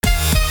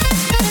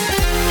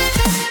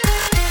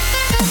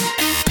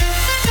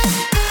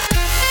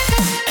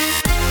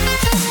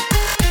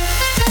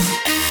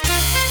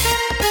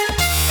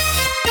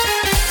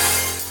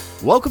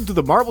Welcome to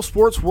the Marble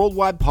Sports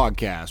Worldwide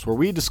podcast, where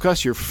we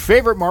discuss your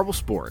favorite marble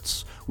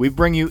sports. We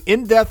bring you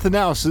in-depth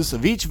analysis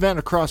of each event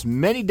across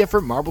many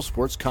different marble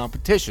sports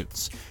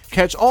competitions.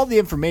 Catch all the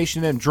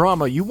information and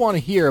drama you want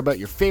to hear about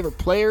your favorite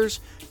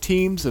players,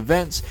 teams,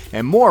 events,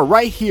 and more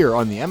right here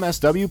on the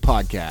MSW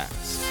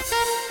podcast.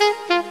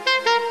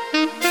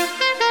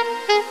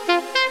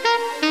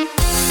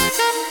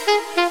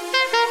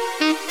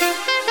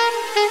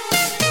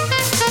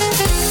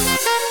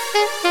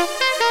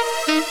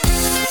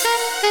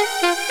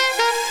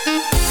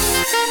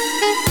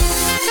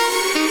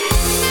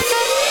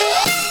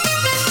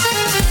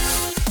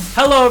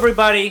 Hello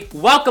everybody,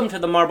 welcome to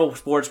the Marble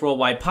Sports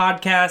Worldwide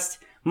podcast.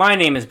 My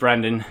name is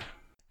Brendan.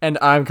 And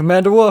I'm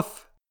Commander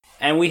Wolf.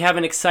 And we have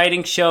an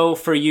exciting show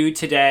for you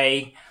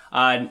today.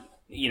 We're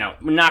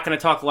not going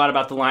to talk a lot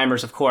about the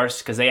Limers, of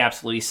course, because they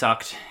absolutely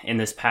sucked in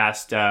this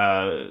past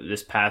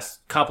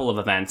couple of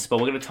events. But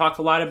we're going to talk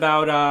a lot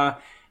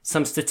about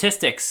some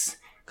statistics,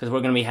 because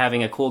we're going to be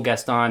having a cool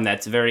guest on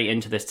that's very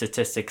into the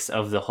statistics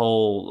of the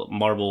whole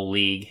Marble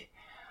League,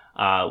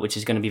 which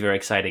is going to be very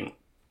exciting.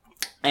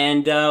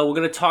 And we're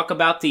going to talk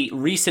about the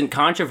recent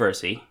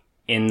controversy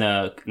in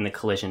the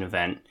Collision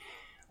event,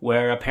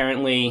 where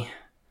apparently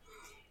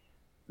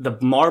the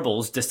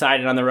marbles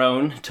decided on their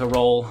own to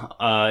roll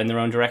in their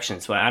own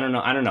direction. So I don't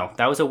know.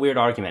 That was a weird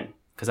argument,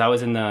 because I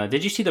was in the...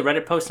 Did you see the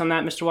Reddit post on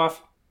that, Mr.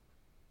 Waff?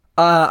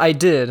 I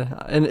did,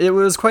 and it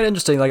was quite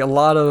interesting. Like, a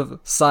lot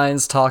of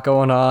science talk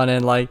going on,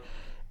 and like,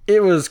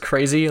 it was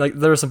crazy. Like,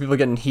 there were some people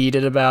getting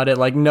heated about it.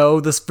 Like, no,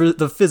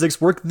 the physics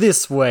work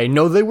this way.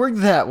 No, they work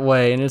that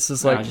way. And it's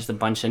just like... just a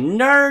bunch of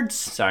nerds.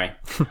 Sorry.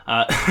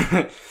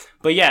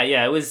 But yeah,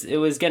 it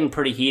was getting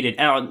pretty heated.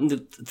 And the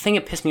thing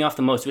that pissed me off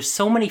the most, there was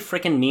so many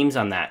freaking memes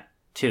on that,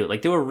 too.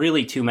 Like, there were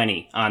really too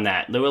many on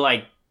that. There were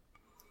like,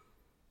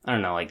 I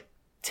don't know, like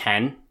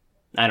 10?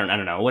 I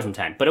don't know. It wasn't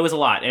 10, but it was a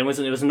lot. And it was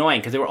annoying,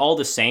 because they were all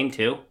the same,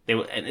 too.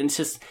 It's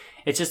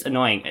just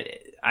annoying.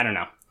 I don't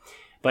know.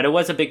 But it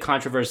was a big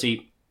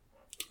controversy.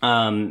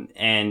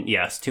 And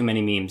yes, too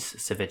many memes.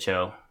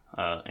 Cevicho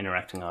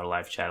interacting on a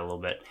live chat a little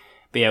bit,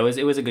 but yeah,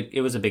 it was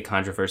a big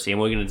controversy,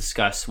 and we're going to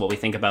discuss what we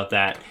think about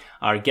that.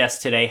 Our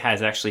guest today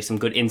has actually some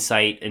good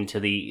insight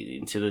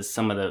into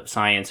some of the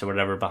science or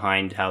whatever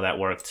behind how that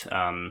worked.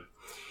 And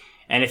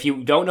if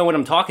you don't know what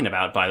I'm talking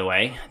about, by the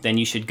way, then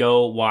you should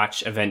go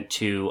watch Event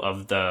 2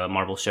 of the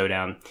Marble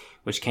Showdown,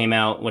 which came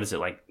out, what is it,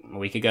 like a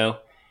week ago?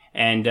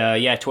 And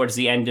towards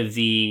the end of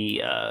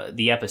the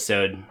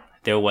episode,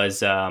 there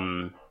was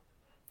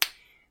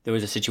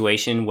a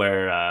situation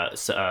where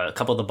a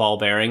couple of the ball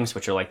bearings,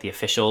 which are like the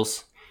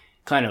officials,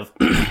 kind of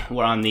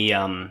were on the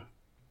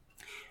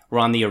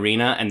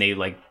arena, and they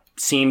like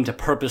seemed to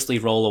purposely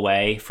roll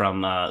away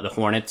from the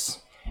Hornets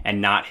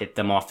and not hit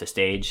them off the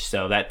stage.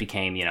 So that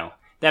became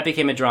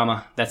a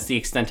drama. That's the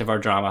extent of our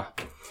drama.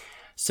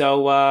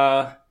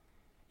 So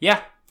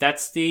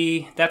that's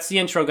the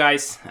intro,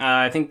 guys.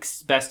 I think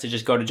it's best to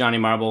just go to Johnny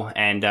Marble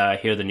and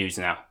hear the news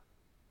now.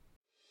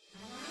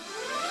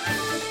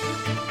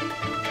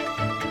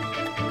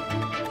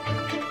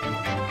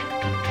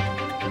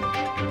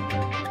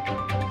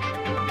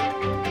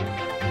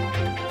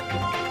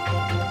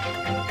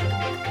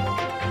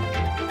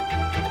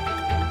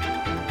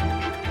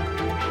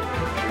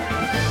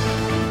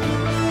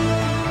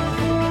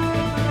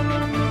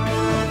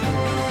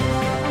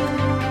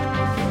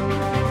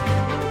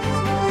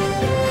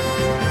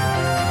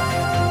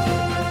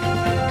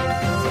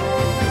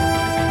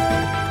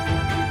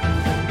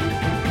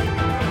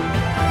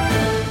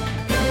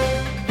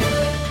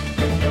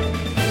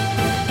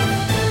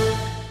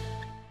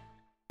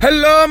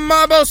 Hello,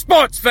 Marble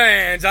Sports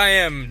fans! I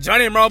am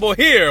Johnny Marble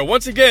here,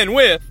 once again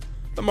with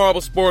the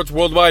Marble Sports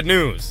Worldwide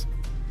News.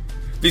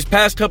 These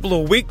past couple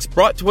of weeks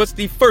brought to us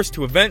the first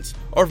two events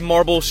of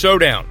Marble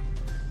Showdown.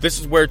 This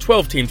is where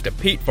 12 teams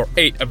compete for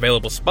 8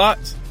 available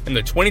spots in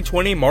the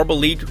 2020 Marble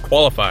League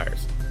qualifiers.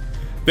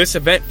 This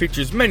event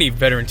features many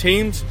veteran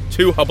teams,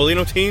 2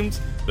 Hubbalino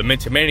teams, the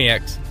Minty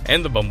Maniacs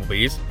and the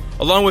Bumblebees,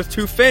 along with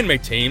 2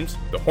 fan-made teams,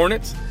 the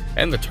Hornets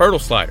and the Turtle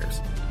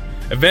Sliders.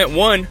 Event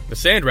 1, the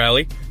Sand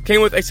Rally,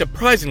 came with a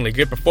surprisingly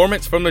good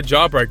performance from the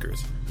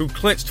Jawbreakers, who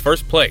clinched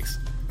first place.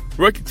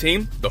 Rookie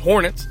team, the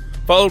Hornets,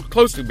 followed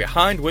closely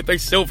behind with a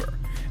silver,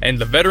 and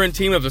the veteran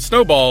team of the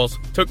Snowballs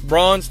took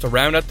bronze to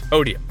round out the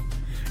podium.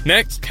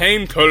 Next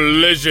came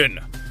Collision,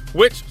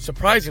 which,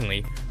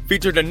 surprisingly,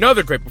 featured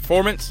another great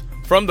performance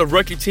from the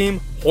rookie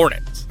team,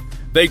 Hornets.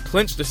 They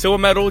clinched the silver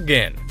medal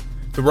again.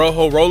 The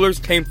Rojo Rollers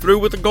came through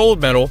with the gold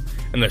medal,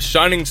 and the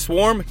Shining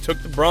Swarm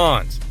took the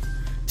bronze.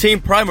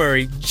 Team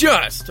Primary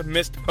just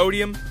missed the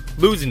podium,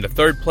 losing the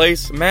third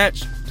place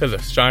match to the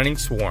Shining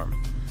Swarm.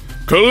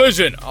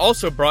 Collision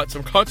also brought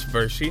some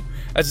controversy,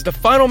 as the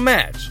final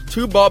match,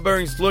 2 ball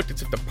bearings looked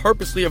as if to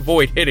purposely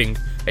avoid hitting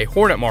a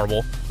Hornet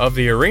marble of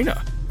the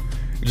arena.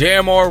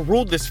 JMR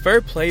ruled this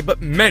fair play,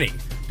 but many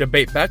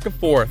debate back and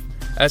forth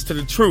as to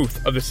the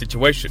truth of the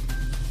situation.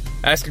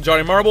 Asking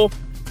Johnny Marble,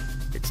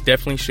 it's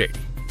definitely shady.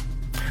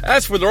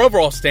 As for their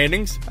overall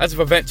standings, as of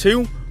Event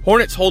 2,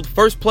 Hornets hold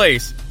first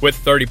place with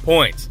 30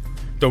 points.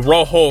 The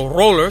Rojo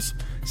Rollers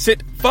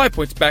sit 5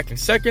 points back in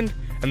second,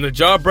 and the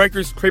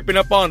Jawbreakers creeping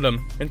up on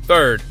them in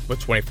third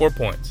with 24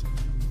 points.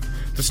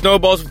 The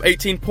Snowballs with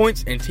 18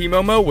 points and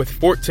T-Momo with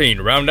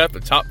 14 round out the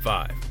top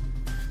 5.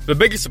 The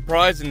biggest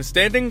surprise in the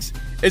standings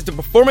is the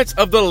performance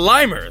of the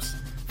Limers,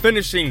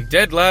 finishing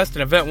dead last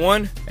in Event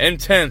 1 and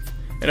 10th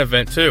in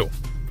Event 2.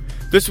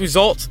 This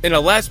results in a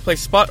last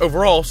place spot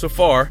overall so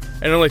far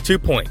and only 2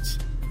 points.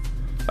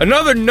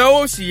 Another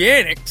No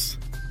Oceanics?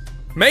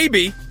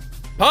 Maybe.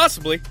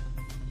 Possibly.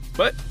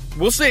 But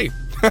we'll see.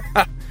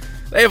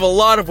 They have a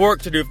lot of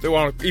work to do if they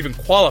want to even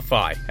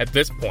qualify at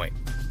this point.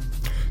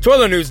 To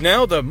other news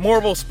now, the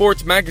Marvel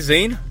Sports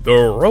magazine, The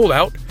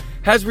Rollout,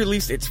 has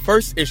released its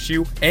first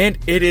issue, and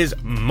it is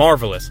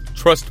marvelous.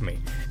 Trust me,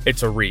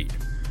 it's a read.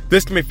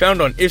 This can be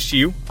found on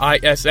issu.com,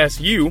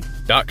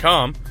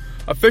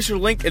 official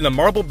link in the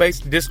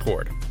Marvel-based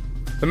Discord.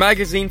 The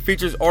magazine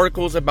features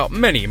articles about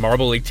many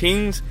Marvel League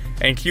teams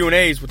and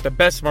Q&As with the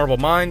best Marvel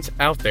minds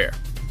out there.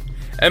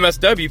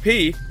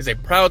 MSWP is a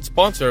proud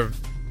sponsor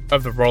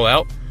of The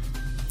Rollout.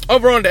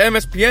 Over on to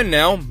MSPN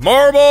now,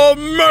 Marble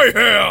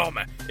Mayhem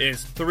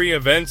is 3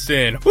 events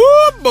in.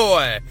 Woo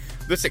boy!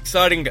 This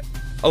exciting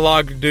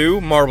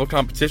Alagdu Marble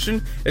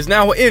competition is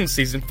now in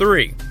Season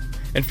 3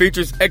 and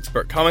features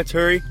expert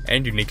commentary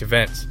and unique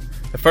events.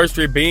 The first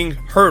 3 being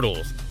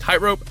hurdles,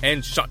 tightrope,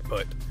 and shot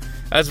put.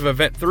 As of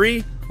Event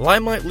 3,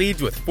 Limelight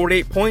leads with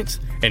 48 points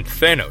and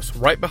Thanos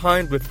right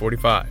behind with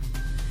 45.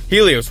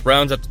 Helios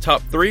rounds up the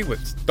top 3 with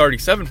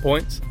 37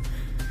 points.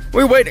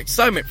 We wait in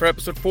excitement for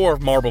Episode 4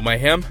 of Marble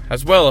Mayhem,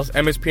 as well as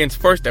MSPN's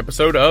first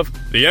episode of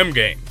The M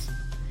Games.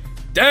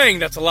 Dang,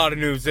 that's a lot of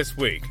news this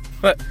week.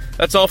 But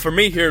that's all for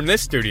me here in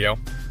this studio.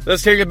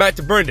 Let's take it back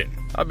to Brendan.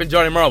 I've been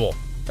Johnny Marble.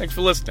 Thanks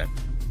for listening.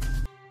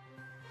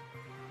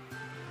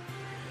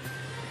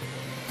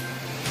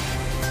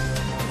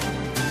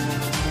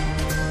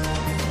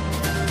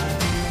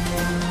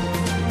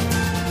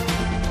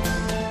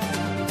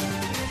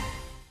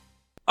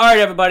 All right,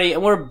 everybody,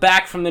 and we're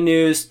back from the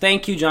news.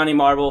 Thank you, Johnny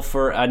Marble,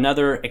 for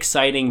another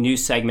exciting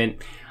news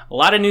segment. A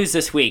lot of news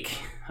this week.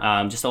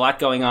 Just a lot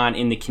going on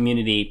in the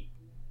community.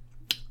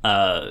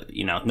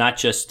 Not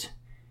just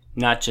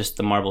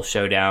the Marble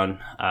Showdown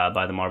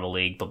by the Marble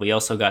League, but we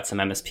also got some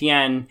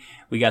MSPN.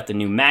 We got the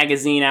new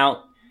magazine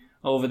out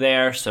over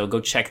there, so go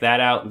check that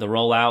out. The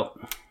Rollout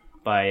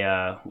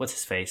by, what's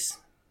his face?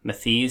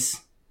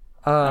 Mathies?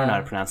 I don't know how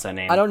to pronounce that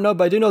name. I don't know,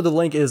 but I do know the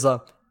link is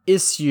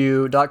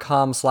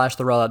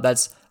issu.com/the rollout.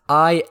 That's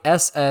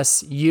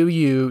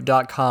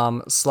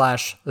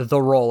issuu.com/the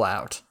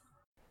rollout.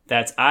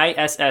 That's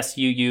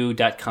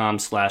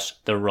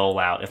issuu.com/the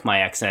rollout, if my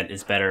accent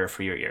is better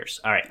for your ears.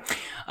 All right.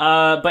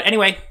 But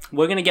anyway,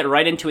 we're going to get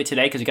right into it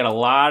today because we got a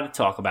lot to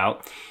talk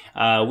about.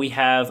 We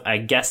have a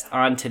guest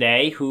on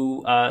today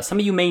who some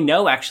of you may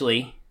know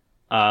actually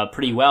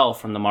pretty well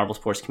from the Marble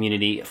Sports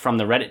community, from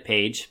the Reddit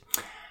page.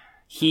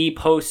 He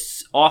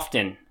posts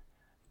often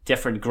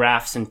different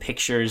graphs and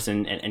pictures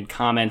and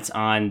comments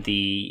on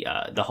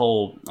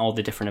all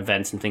the different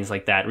events and things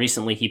like that.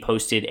 Recently, he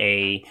posted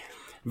a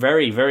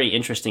very, very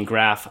interesting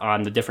graph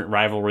on the different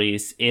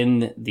rivalries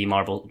in the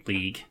Marble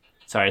League.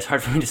 Sorry, it's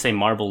hard for me to say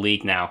Marble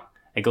League now.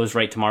 It goes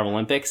right to Marble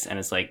Olympics, and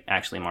it's like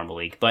actually Marble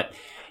League. But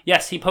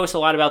yes, he posts a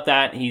lot about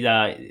that.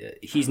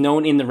 He's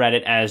known in the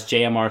Reddit as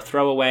JMR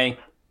Throwaway,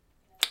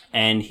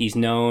 and he's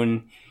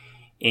known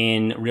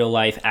in real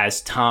life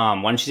as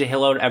Tom. Why don't you say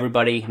hello to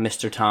everybody,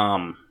 Mr.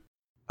 Tom?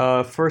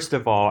 First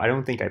of all, I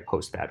don't think I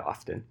post that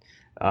often.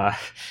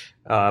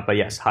 But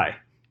yes, hi.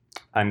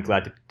 I'm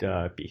glad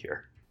to be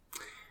here.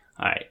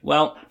 All right.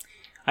 Well,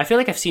 I feel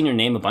like I've seen your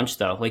name a bunch,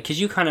 though. Like, because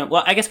you kind of...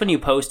 Well, I guess when you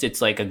post,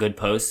 it's like a good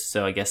post,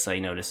 so I guess I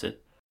notice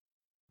it.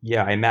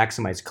 Yeah, I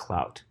maximize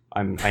clout.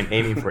 I'm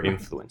aiming for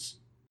influence.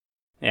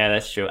 Yeah,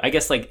 that's true. I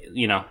guess,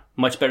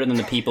 much better than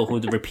the people who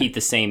repeat the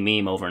same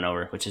meme over and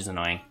over, which is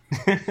annoying.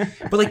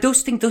 But,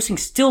 those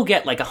things still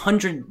get,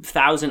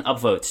 100,000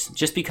 upvotes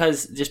just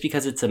because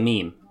it's a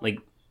meme.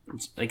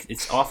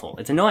 It's awful.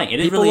 It's annoying. It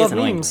People really is love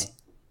annoying memes. to me.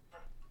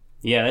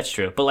 Yeah, that's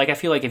true. But, I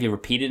feel like if you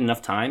repeat it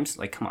enough times,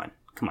 come on.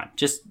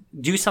 Just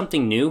do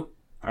something new,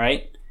 all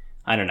right?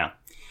 I don't know.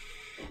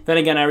 Then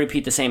again, I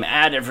repeat the same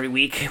ad every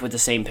week with the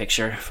same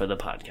picture for the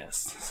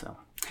podcast, so.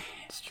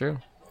 It's true.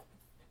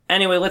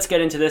 Anyway, let's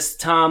get into this.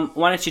 Tom,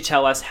 why don't you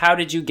tell us, how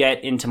did you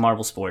get into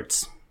Marble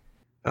Sports?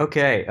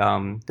 Okay,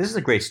 this is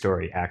a great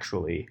story,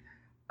 actually.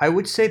 I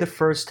would say the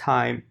first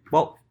time...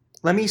 Well,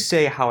 let me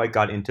say how I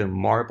got into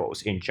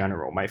marbles in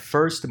general. My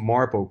first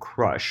marble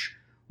crush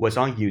was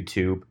on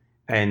YouTube,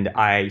 and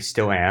I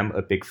still am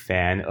a big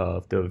fan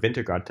of the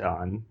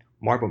Wintergarten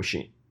Marble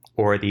Machine,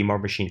 or the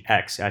Marble Machine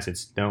X, as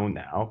it's known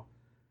now.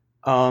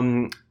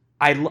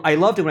 I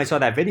loved it when I saw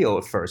that video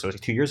at first. It was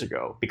 2 years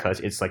ago, because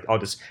it's all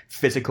this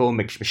physical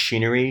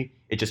machinery.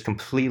 It just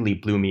completely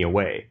blew me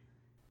away.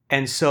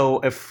 And so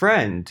a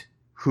friend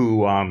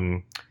who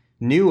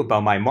knew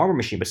about my Marble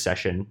Machine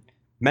obsession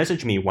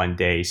messaged me one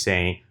day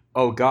saying,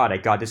 "Oh God, I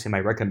got this in my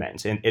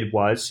recommends." And it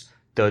was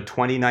the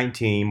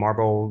 2019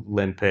 Marble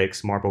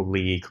Olympics Marble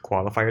League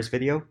qualifiers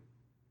video.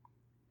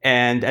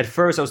 And at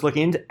first I was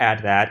looking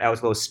at that. I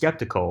was a little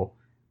skeptical.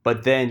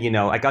 But then,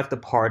 I got to the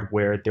part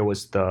where there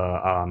was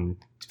the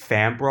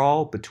fan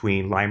brawl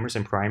between Limers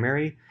and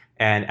Primary,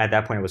 and at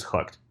that point I was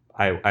hooked.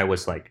 I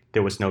was like,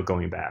 there was no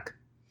going back.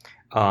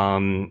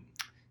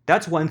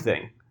 That's one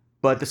thing.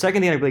 But the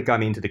second thing that really got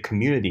me into the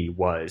community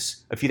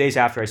was a few days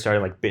after I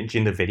started like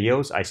binging the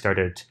videos, I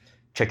started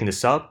checking the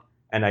sub,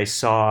 and I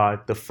saw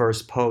the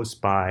first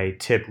post by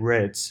Tip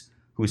Ritz,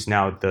 who's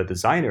now the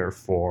designer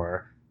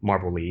for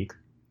Marble League.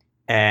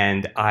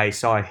 And I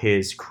saw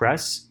his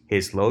crests,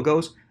 his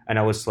logos, and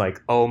I was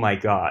like, oh my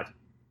God,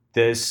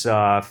 this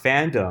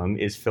fandom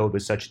is filled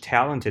with such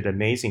talented,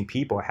 amazing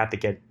people. I have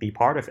to be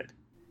part of it.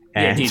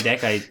 And yeah, dude,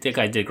 that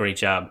guy did a great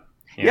job.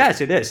 Yeah.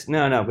 Yes, it is.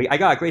 No, I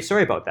got a great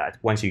story about that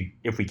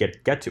if we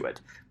get to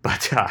it.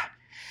 But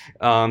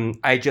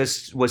I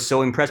just was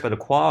so impressed by the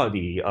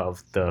quality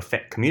of the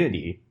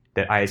community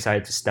that I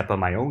decided to step up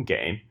my own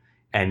game.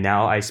 And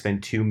now I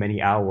spend too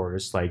many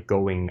hours like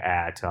going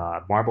at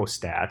Marble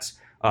stats,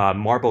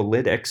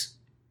 Marblelytics.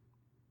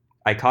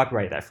 I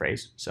copyrighted that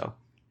phrase, so.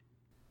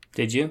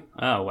 Did you?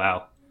 Oh,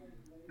 wow.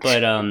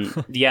 But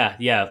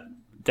yeah,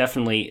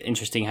 definitely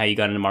interesting how you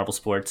got into Marble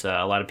Sports.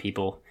 A lot of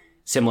people,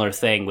 similar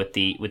thing with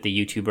the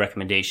YouTube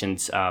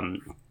recommendations.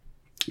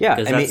 Yeah,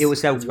 I mean, it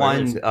was that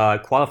one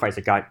qualifiers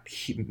that got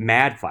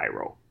mad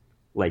viral.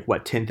 Like,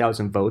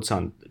 10,000 votes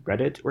on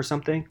Reddit or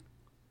something?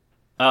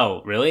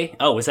 Oh, really?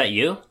 Oh, was that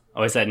you?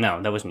 Oh,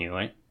 no, that wasn't you,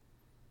 right?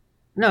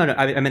 No,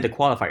 I meant the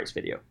qualifiers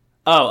video.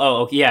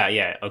 Oh,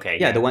 yeah, okay.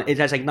 Yeah, the one, it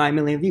has like 9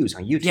 million views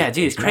on YouTube. Yeah,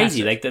 dude, it's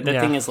crazy. Massive. Like,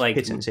 that thing is like...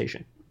 It's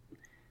sensation.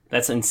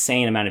 That's an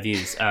insane amount of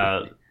views.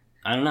 I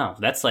don't know.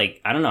 That's like,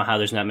 I don't know how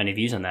there's not many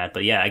views on that,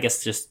 but yeah, I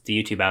guess just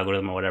the YouTube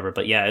algorithm or whatever.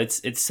 But yeah,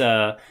 it's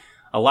a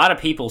lot of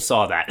people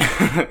saw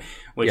that,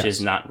 which is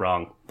not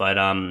wrong. But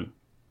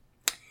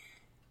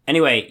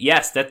anyway,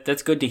 yes,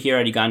 that's good to hear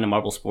how you got into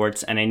Marble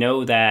Sports, and I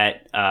know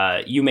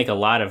that you make a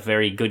lot of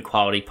very good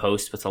quality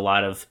posts with a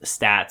lot of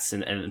stats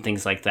and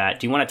things like that.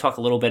 Do you want to talk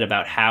a little bit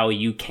about how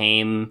you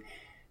came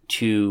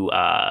to,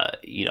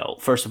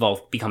 first of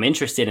all, become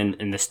interested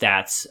in the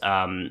stats,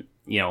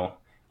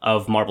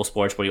 of Marble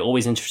Sports? Were you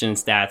always interested in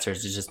stats, or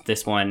is it just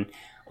this one?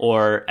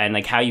 And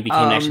like how you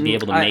became actually be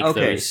able to make those?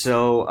 Okay,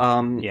 so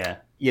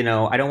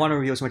I don't want to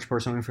reveal so much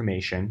personal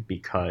information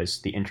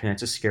because the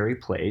internet's a scary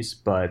place,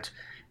 but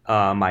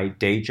my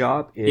day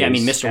job is... Yeah, I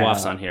mean, Mr.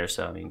 Waff's on here,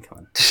 so I mean,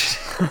 come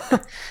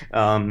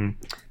on.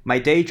 My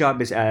day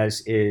job is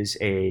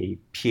a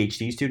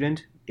PhD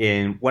student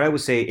in what I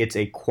would say it's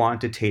a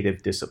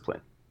quantitative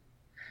discipline.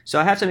 So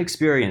I have some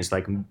experience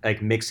like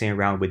mixing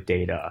around with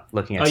data,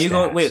 looking at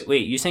stats.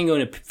 Wait, you're saying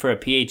going for a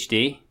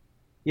PhD?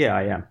 Yeah,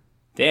 I am.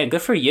 Damn,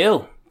 good for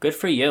you. Good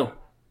for you.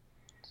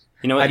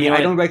 You know what?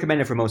 I don't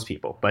recommend it for most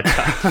people, but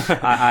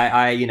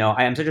I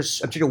am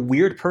such a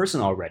weird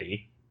person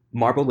already.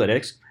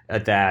 Marblelytics,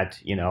 that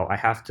I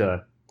have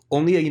to.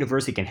 Only a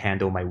university can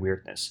handle my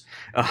weirdness.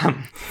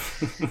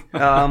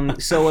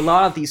 So a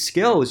lot of these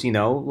skills,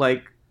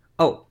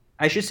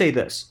 I should say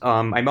this.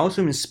 I'm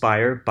also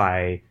inspired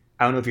by,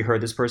 I don't know if you heard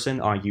this person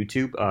on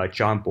YouTube,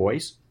 John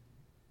Boyce.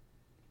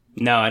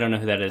 No, I don't know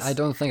who that is. I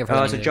don't think I've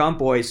heard of So it. John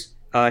Boyce,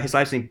 his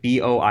last name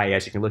Bois.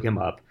 You can look him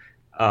up.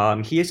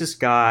 He is this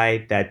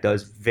guy that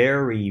does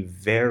very,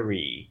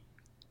 very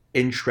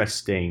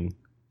interesting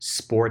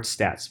sports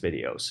stats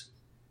videos.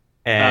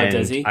 And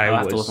does he? I'll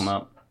have to look him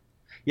up.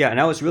 Yeah, and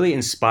I was really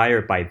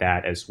inspired by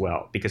that as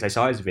well because I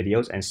saw his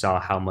videos and saw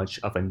how much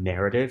of a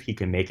narrative he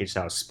can make it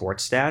out of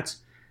sports stats.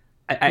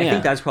 I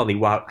think that's probably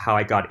how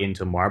I got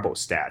into Marble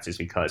stats, is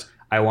because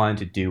I wanted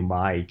to do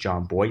my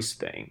John Boyce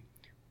thing,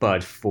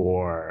 but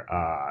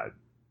for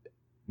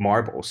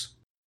marbles.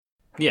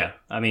 Yeah,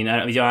 I mean,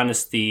 to be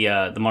honest,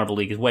 the Marble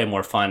League is way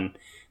more fun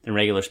than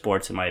regular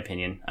sports, in my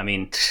opinion. I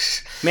mean,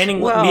 maybe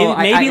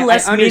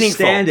less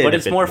meaningful, but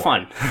it's more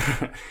fun.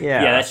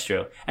 Yeah, that's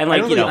true. And I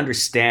don't really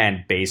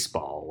understand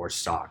baseball or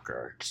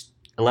soccer. Just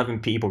 11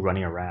 people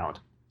running around.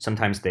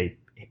 Sometimes they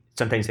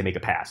make a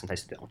pass,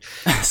 sometimes they don't.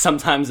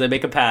 Sometimes they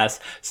make a pass,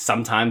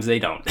 sometimes they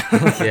don't.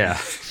 Yeah.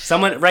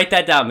 Someone write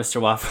that down, Mr.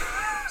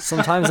 Waff.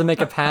 Sometimes they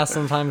make a pass,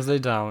 sometimes they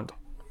don't.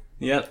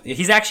 Yep,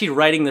 he's actually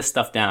writing this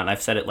stuff down.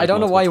 I've said it like I don't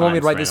know why you want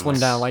me to write this randomly.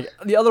 one down. Like,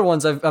 the other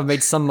ones I've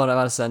made some amount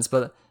of sense,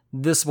 but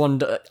this one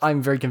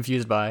I'm very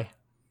confused by.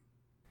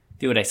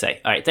 Do what I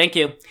say. All right, thank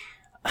you.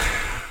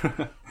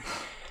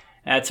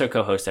 That's our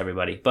co-host,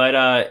 everybody. But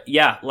I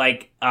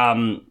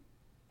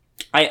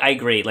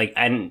agree. Like,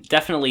 and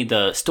definitely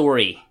the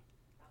story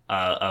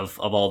of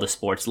all the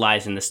sports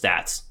lies in the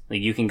stats.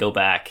 Like, you can go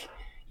back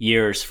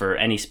years for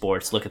any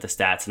sports, look at the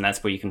stats, and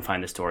that's where you can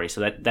find the story.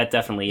 So that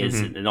definitely is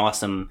an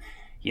awesome,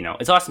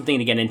 it's an awesome thing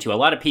to get into. A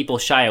lot of people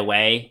shy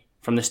away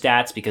from the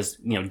stats because,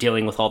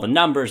 dealing with all the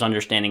numbers,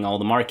 understanding all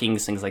the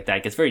markings, things like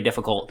that gets very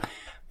difficult.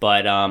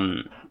 But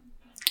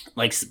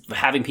like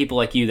having people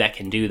like you that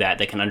can do that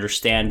can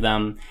understand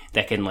them,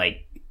 that can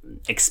like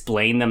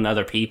explain them to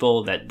other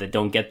people that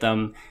don't get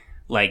them.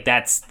 Like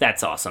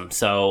that's awesome.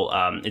 So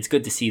it's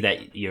good to see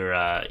that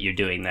you're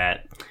doing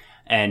that,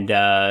 and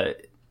that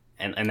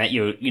are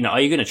you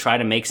going to try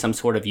to make some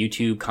sort of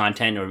YouTube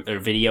content or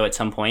video at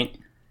some point?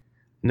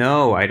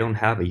 No, I don't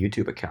have a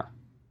YouTube account.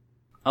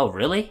 Oh,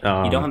 really? You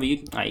don't have a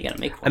YouTube? Oh, you gotta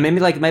make one. Maybe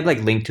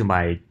like link to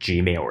my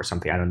Gmail or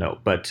something. I don't know,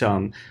 but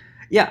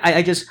yeah,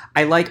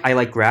 I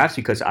like graphs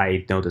because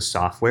I know the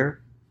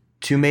software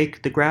to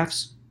make the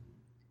graphs,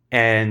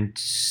 and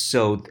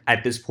so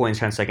at this point, it's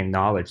kind of second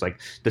knowledge. Like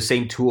the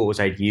same tools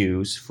I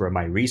use for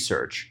my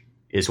research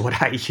is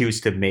what I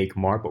use to make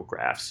marble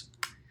graphs.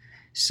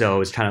 So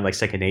it's kind of like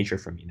second nature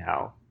for me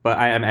now. But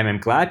I'm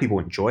glad people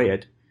enjoy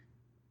it.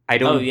 I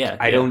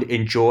don't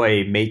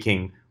enjoy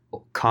making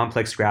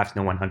complex graphs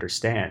no one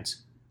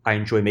understands. I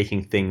enjoy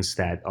making things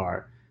that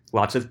are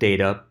lots of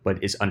data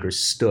but is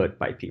understood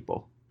by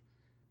people.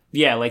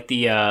 Yeah, like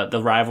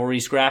the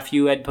rivalries graph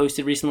you had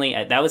posted recently.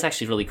 That was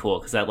actually really cool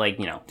because that, like,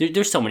 you know,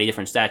 there's so many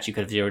different stats you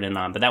could have zeroed in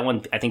on, but that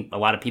one I think a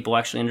lot of people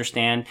actually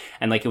understand,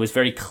 and like it was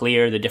very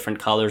clear the different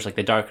colors, like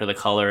the darker the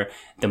color,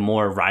 the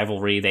more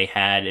rivalry they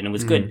had, and it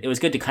was good. It was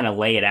good to kind of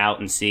lay it out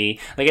and see.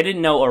 Like I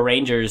didn't know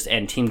Orangers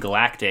and Team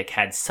Galactic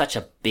had such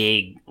a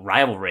big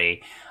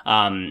rivalry.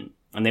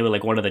 And they were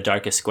like one of the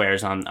darkest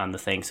squares on the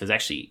thing, so it's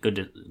actually good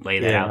to lay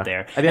that out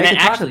there. I mean, I can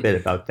talk a bit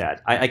about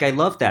that. I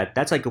love that.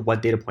 That's like one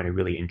data point I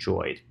really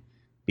enjoyed,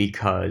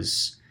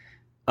 because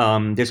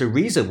there's a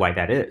reason why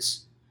that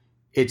is.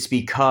 It's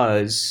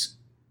because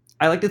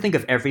I like to think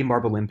of every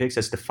Marble Olympics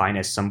as defined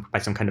as by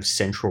some kind of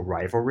central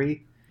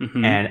rivalry,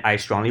 and I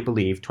strongly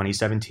believe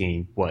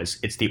 2017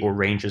 it's the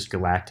Orangers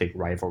Galactic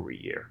rivalry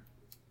year.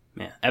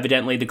 Yeah,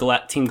 evidently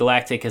the Team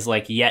Galactic is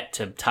like yet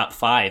to top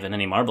 5 in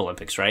any Marble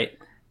Olympics, right?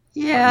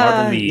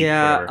 Yeah,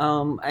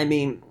 I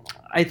mean,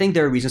 I think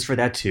there are reasons for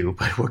that too,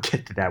 but we'll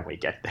get to that when we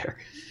get there.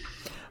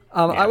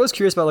 I was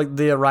curious about like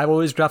the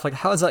rivalries graph. Like,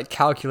 how is that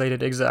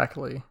calculated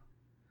exactly?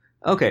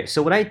 Okay,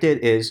 so what I did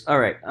is, all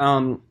right,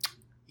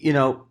 you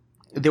know,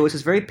 there was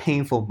this very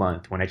painful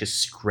month when I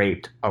just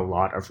scraped a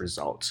lot of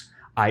results.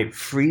 I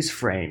freeze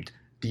framed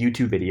the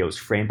YouTube videos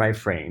frame by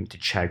frame to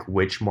check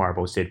which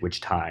marbles did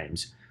which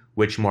times,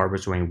 which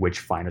marbles were in which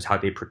finals, how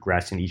they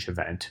progressed in each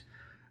event.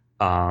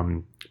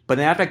 But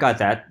then after I got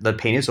that, the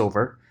pain is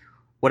over.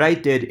 What I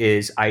did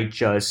is I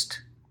just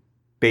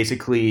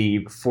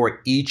basically,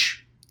 for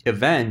each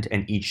event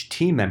and each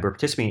team member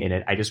participating in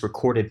it, I just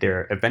recorded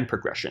their event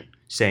progression,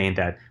 saying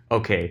that,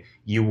 okay,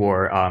 you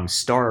were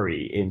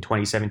Starry in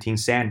 2017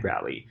 Sand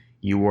Rally.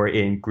 You were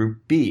in Group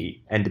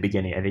B in the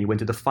beginning, and then you went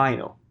to the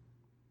final.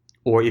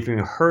 Or if you're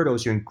in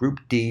hurdles, you're in Group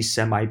D,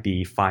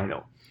 Semi-B,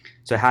 final.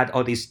 So I had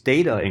all these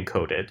data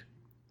encoded,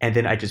 and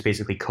then I just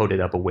basically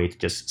coded up a way to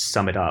just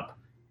sum it up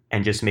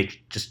and just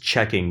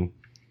checking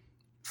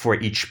for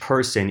each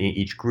person in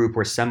each group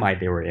or semi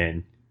they were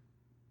in,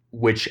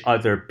 which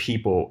other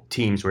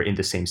teams were in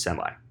the same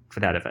semi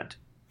for that event.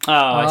 Oh,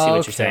 I see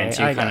what you're saying.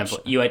 So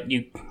you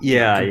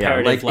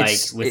comparative, like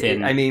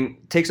within. I mean,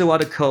 it takes a while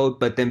to code,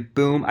 but then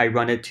boom, I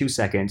run it 2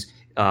 seconds.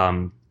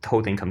 The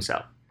whole thing comes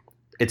out.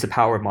 It's the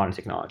power of modern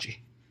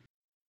technology.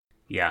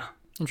 Yeah.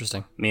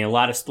 Interesting. I mean, a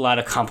lot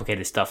of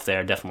complicated stuff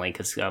there, definitely,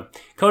 because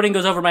coding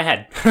goes over my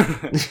head.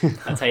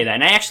 I'll tell you that.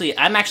 And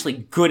I'm actually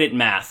good at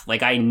math.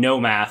 Like, I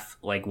know math,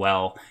 like,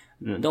 well.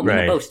 Don't mean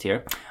to boast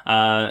here.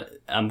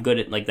 I'm good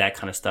at, like, that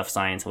kind of stuff,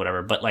 science,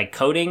 whatever. But, like,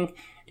 coding,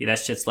 dude,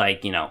 that's just,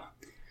 like, you know,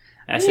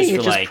 that's just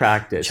for, like,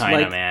 practice.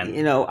 China, like, man.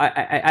 You know,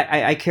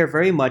 I care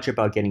very much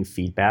about getting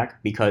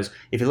feedback, because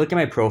if you look at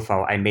my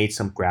profile, I made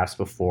some graphs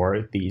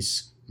before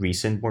these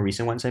more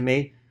recent ones I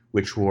made,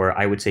 which were,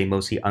 I would say,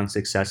 mostly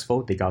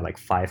unsuccessful. They got like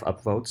 5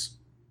 upvotes.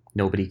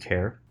 Nobody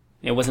cared.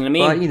 It wasn't a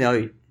meme. But, you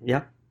know,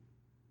 yeah.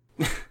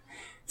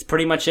 It's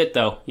pretty much it,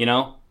 though, you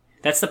know?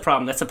 That's the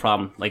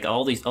problem. Like,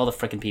 all the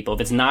freaking people,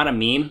 if it's not a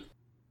meme,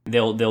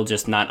 they'll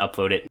just not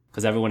upvote it,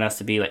 because everyone has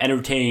to be, like,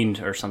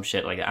 entertained or some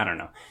shit. Like, I don't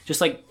know. Just,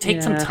 like,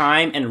 take some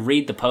time and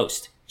read the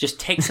post.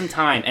 Just take some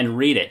time and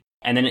read it.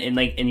 And then,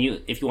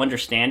 if you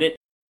understand it,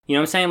 you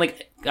know what I'm saying?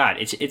 Like, God,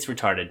 it's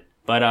retarded.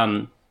 But,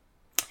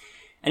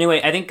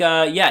 anyway, I think,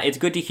 it's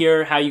good to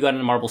hear how you got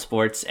into marble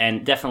sports,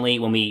 and definitely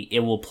it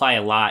will apply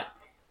a lot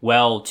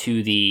well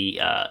to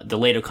the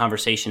later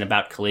conversation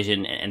about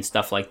collision and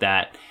stuff like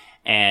that.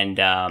 And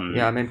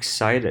I'm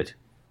excited.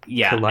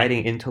 Yeah,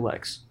 colliding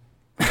intellects.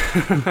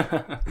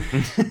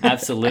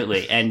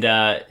 Absolutely,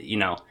 and you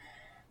know,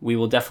 we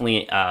will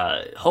definitely,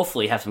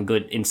 hopefully, have some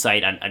good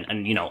insight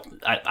on you know,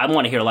 I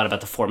want to hear a lot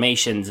about the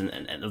formations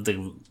and of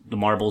the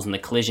marbles and the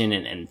collision,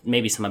 and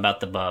maybe some about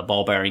the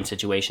ball bearing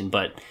situation,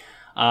 but.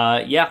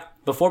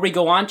 Before we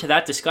go on to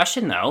that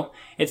discussion, though,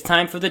 it's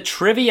time for the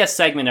trivia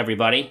segment,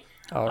 everybody.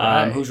 All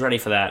right. Who's ready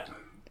for that?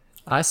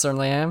 I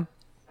certainly am.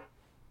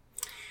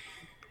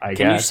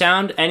 Can you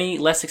sound any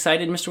less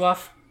excited, Mr.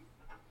 Waff?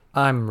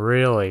 I'm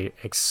really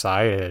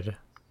excited.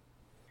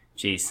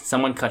 Jeez,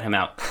 someone cut him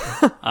out.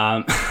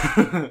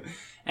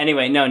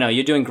 Anyway, no,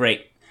 you're doing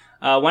great.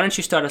 Why don't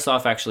you start us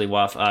off, actually,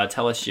 Waff?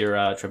 Tell us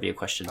your trivia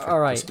question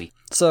for this week.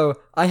 So,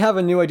 I have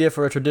a new idea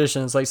for a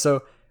tradition. It's like,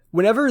 so...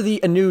 Whenever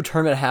a new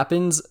tournament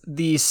happens,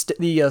 the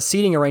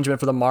seating arrangement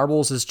for the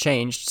marbles is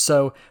changed.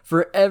 So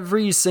for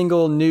every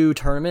single new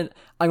tournament,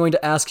 I'm going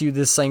to ask you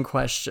this same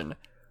question.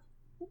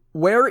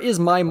 Where is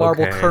my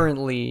marble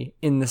currently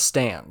in the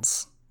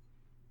stands?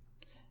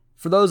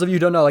 For those of you who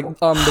don't know, like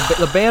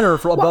the banner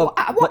for above.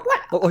 What?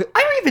 Okay.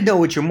 I don't even know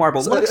what your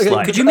marble looks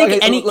like. Could you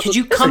make any? Could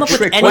you come up with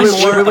trick any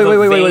question.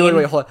 more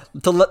Wait, hold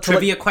on.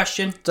 trivia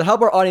question? To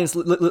help our audience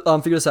figure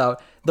this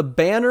out, the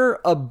banner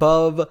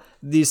above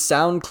the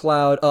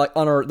SoundCloud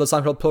on the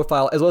SoundCloud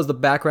profile, as well as the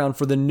background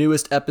for the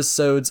newest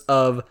episodes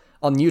on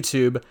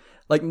YouTube,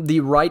 like the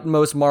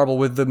rightmost marble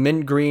with the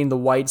mint green, the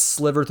white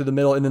sliver through the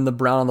middle, and then the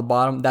brown on the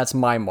bottom. That's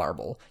my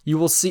marble. You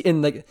will see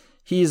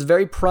he is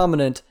very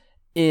prominent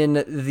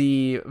in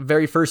the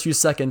very first few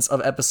seconds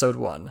of episode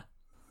 1.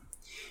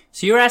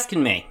 So you're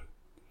asking me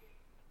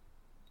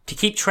to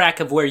keep track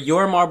of where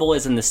your marble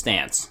is in the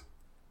stands?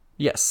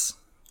 Yes.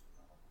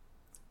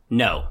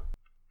 No.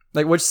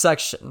 Like which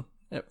section?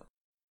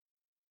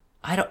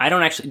 I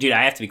don't actually, dude.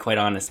 I have to be quite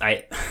honest.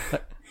 I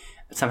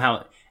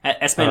somehow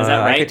S-Man, is that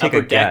I right? could take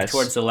Upper a deck guess.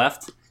 towards the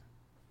left.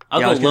 Yeah,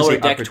 I I'll was go gonna lower say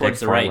deck upper towards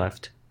the far right.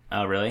 left.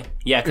 Oh, really?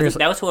 Yeah, because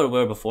that was where we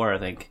were before, I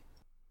think.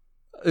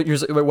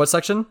 Wait, what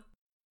section?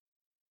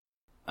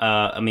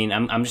 I mean,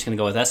 I'm just gonna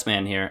go with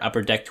S-Man here.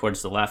 Upper deck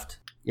towards the left.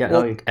 Yeah,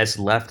 Well- as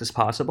left as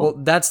possible. Well,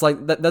 that's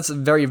like that's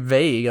very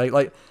vague.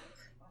 Like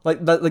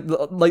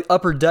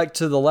upper deck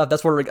to the left.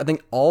 That's where I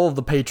think all of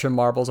the patron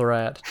marbles are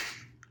at.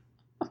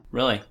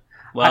 Really?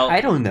 Well,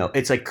 I don't know.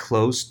 It's like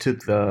close to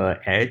the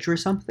edge or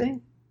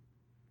something.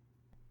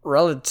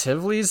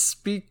 Relatively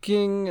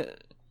speaking.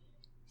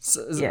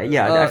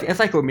 Yeah. I feel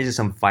like we're missing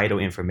some vital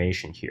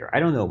information here. I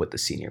don't know what the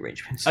seating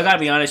arrangements. I gotta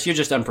be honest. You're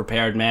just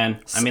unprepared, man.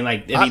 I mean,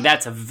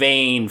 that's a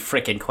vain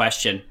freaking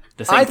question.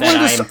 To I think that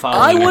I am wanted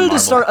following your to marble.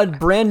 start a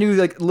brand new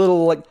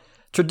little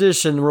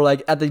tradition where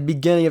at the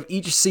beginning of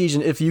each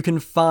season, if you can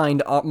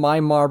find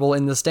my marble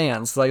in the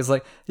stands, it's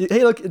like,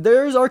 hey, look,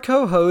 there's our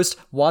co-host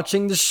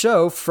watching the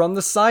show from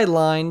the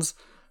sidelines.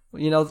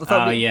 I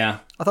thought yeah.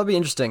 I thought it'd be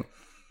interesting.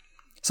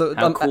 So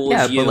How cool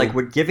Yeah, is you? but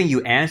we're giving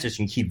you answers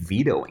and you keep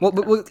vetoing.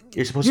 well,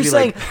 You're supposed you're to be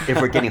saying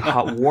if we're getting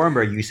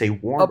warmer, you say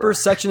warmer. upper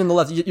section in the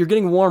left. You're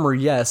getting warmer,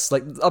 yes.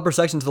 Like upper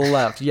section to the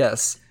left,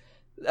 yes.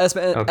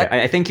 Okay,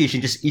 I think you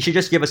should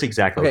just give us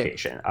exact Okay.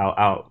 location.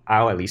 I'll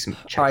at least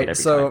check All it right, every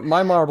so time.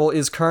 my marble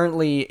is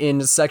currently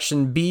in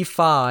section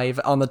B5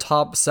 on the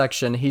top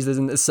section. He's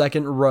in the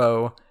second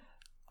row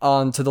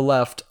on to the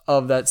left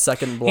of that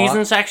second block. He's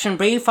in section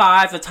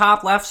B5, the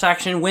top left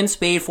section, wind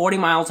speed 40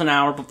 miles an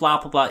hour, blah,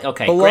 blah, blah.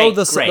 Okay, below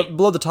great.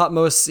 below the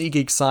topmost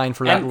SeaGeek sign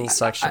for that And- little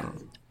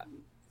section.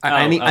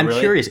 I'm really?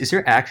 curious. Is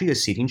there actually a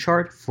seating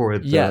chart for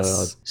the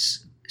Yes.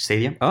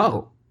 stadium?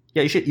 Oh,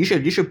 yeah. You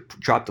should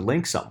drop the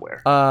link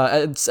somewhere.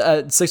 At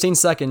 16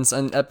 seconds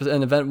in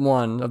event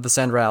 1 of the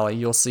Sand Rally,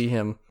 you'll see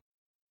him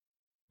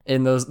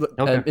in those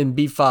in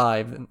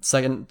B5,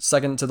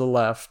 second to the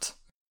left,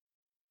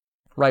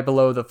 right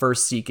below the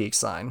first SeaGeek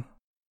sign.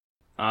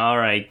 All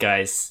right,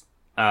 guys.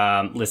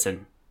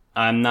 Listen,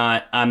 I'm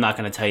not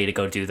going to tell you to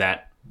go do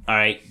that. All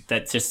right,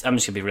 I'm just going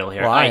to be real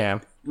here. Well, I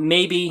am.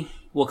 Maybe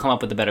we'll come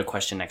up with a better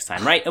question next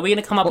time, right? Are we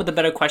going to come up with a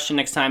better question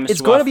next time, Mr.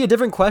 It's going to Waff? be a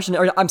different question.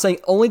 I'm saying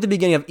only at the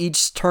beginning of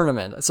each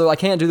tournament. So I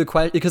can't do the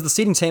question because the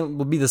seeding team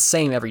will be the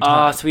same every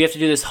time. So we have to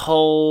do this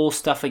whole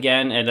stuff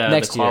again at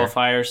Next the year.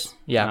 qualifiers?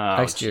 Yeah,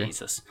 next year.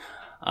 Jesus.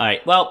 All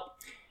right, well,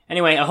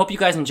 anyway, I hope you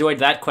guys enjoyed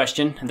that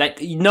question.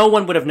 That no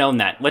one would have known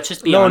that. Let's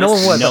just be No, honest.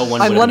 no one would. No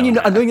one I'm would letting you have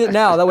know. known I'm that. doing it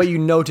now. That way you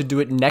know to do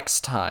it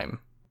next time.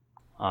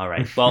 All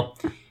right. Well,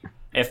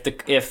 if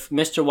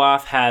Mr.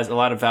 Waff has a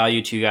lot of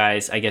value to you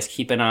guys, I guess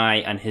keep an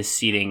eye on his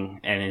seating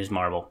and his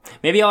marble.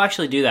 Maybe I'll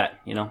actually do that.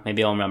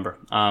 Maybe I'll remember.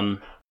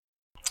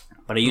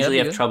 But I usually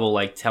have good.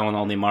 trouble telling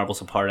all the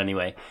marbles apart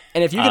anyway.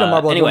 And if you get a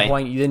marble anyway. at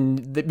one point,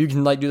 then you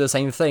can do the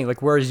same thing.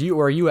 Like where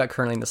are you at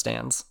currently in the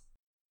stands?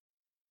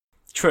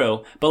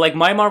 True, but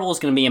my marble is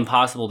going to be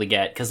impossible to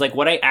get because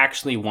what I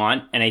actually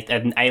want,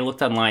 and I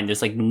looked online,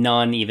 there's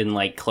none even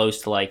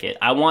close to it.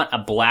 I want a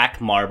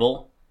black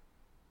marble,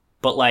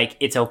 but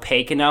it's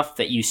opaque enough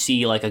that you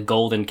see a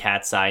golden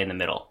cat's eye in the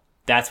middle.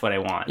 That's what I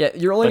want. Yeah,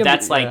 you're only. But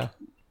gonna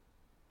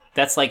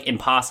that's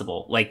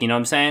impossible. You know what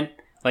I'm saying?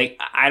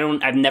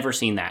 I've never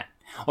seen that.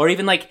 Or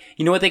even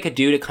you know what they could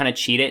do to kind of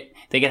cheat it?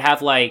 They could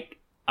have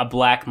a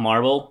black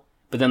marble,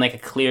 but then a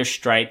clear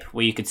stripe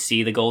where you could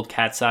see the gold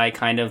cat's eye,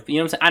 kind of. You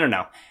know what I'm saying? I don't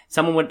know.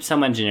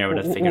 Some engineer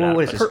would have figured out.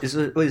 What is this?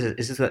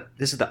 Is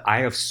this the Eye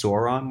of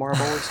Sauron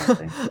marble or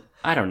something?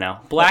 I don't know.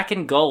 Black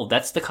and gold.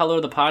 That's the color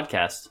of the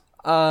podcast.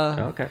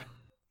 Okay.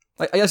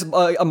 I guess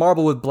a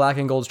marble with black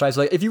and gold stripes.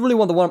 If you really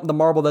want the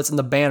marble that's in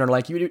the banner,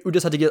 you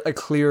just have to get a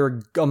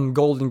clear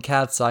golden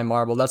cat's eye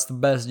marble. That's the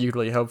best you could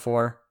really hope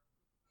for.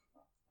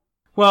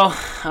 Well,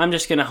 I'm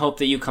just gonna hope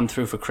that you come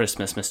through for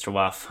Christmas, Mr.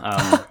 Waff,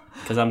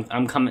 because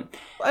I'm coming.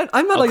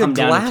 I'm not I'll a come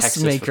down to glass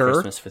Texas maker. for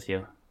Christmas with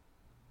you.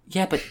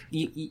 Yeah, but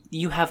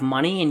you have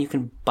money and you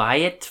can buy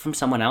it from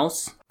someone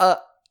else.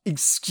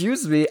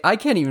 Excuse me, I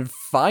can't even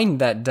find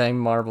that dang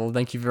marble.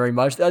 Thank you very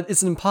much.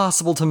 It's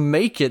impossible to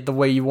make it the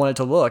way you want it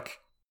to look.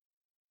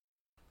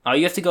 Oh,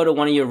 you have to go to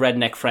one of your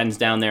redneck friends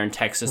down there in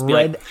Texas. Be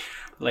Red-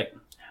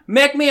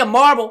 make me a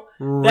marble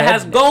that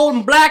has Redneck. gold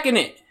and black in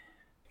it.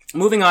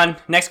 Moving on.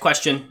 Next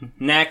question,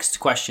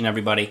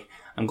 everybody.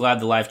 I'm glad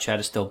the live chat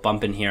is still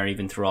bumping here,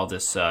 even through all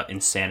this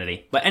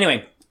insanity. But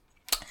anyway,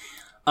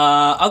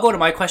 I'll go to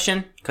my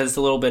question because it's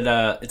a little bit.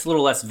 It's a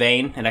little less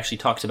vain. It actually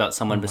talks about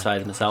someone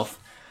besides myself.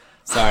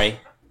 Sorry,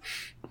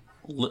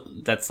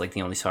 that's like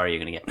the only sorry you're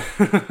gonna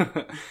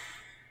get.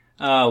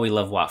 Oh, we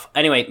love WAF.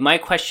 Anyway, my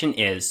question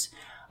is,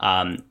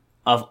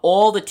 of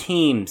all the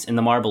teams in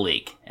the Marble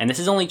League, and this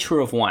is only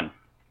true of one,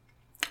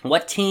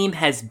 what team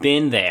has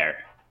been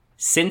there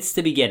since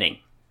the beginning,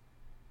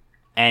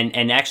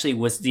 and actually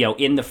was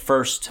in the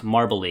first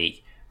Marble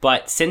League,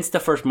 but since the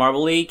first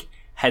Marble League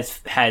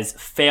has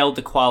failed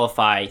to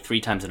qualify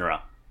 3 times in a row?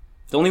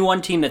 The only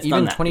one team that's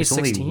done that. Even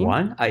 2016? Only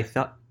one? I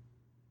thought.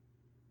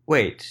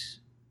 Wait.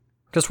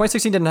 Because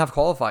 2016 didn't have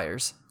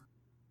qualifiers.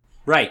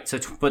 Right. So,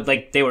 but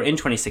like they were in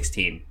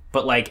 2016,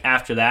 but like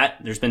after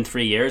that, there's been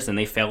 3 years, and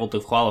they failed to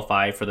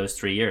qualify for those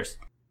 3 years.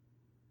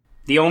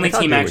 The only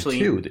team actually.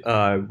 Were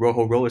 2,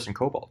 Rojo Rollers and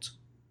Cobalt.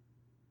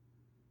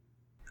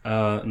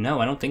 No,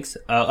 I don't think so.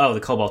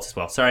 The Cobalt as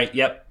well. Sorry.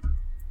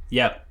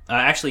 Yep.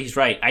 Actually, he's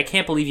right. I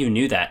can't believe you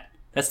knew that.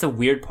 That's the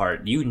weird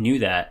part. You knew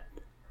that.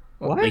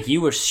 What? Like you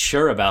were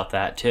sure about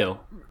that too.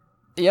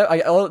 Yeah,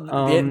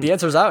 the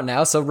answer's out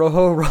now. So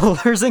Rojo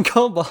Rollers and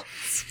Cobalt.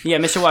 Yeah,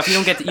 Mr. Waff, you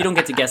don't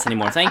get to guess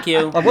anymore. Thank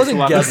you. I wasn't Mr.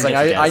 Waff guessing.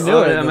 doesn't get to I guess.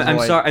 knew it.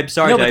 I'm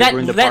sorry. No, Did but I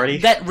ruin the party?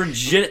 that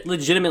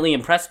legitimately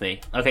impressed me.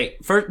 Okay,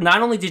 first,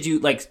 not only did you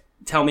like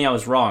tell me I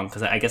was wrong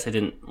because I guess I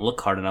didn't look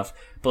hard enough,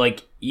 but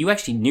like you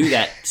actually knew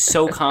that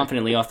so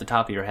confidently off the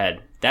top of your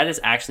head. That is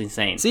actually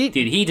insane. See?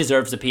 Dude, he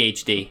deserves a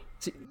PhD.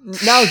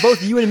 Now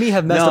both you and me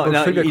have messed up a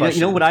trivia question.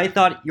 You know what I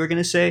thought you were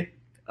gonna say?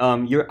 I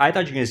thought you were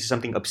gonna say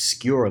something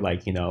obscure,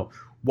 like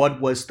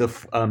what was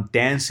the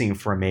dancing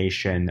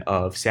formation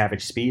of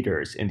Savage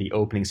Speeders in the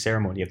opening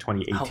ceremony of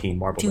 2018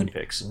 Marble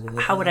Olympics?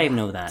 How would I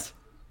know that?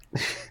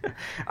 Is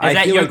I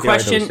that feel your like there are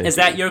those question? things Is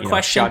that your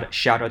question?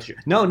 Shout out to you.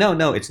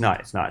 No, it's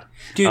not.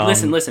 Dude,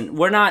 listen.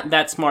 We're not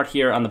that smart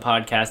here on the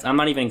podcast. I'm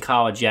not even in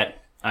college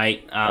yet.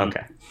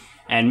 Okay.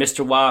 And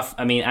Mr. Waff,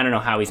 I mean, I don't know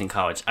how he's in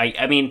college.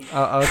 I mean...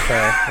 Oh,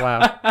 okay.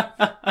 Wow.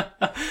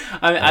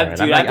 I've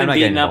been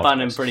beating up on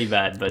him pretty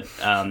bad. But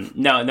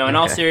no, in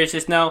all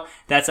seriousness, no.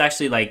 That's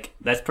actually,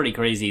 that's pretty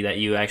crazy that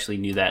you actually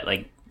knew that,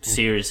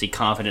 seriously,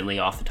 confidently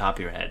off the top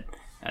of your head.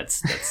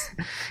 That's...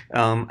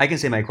 I can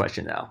say my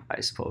question now,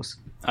 I suppose.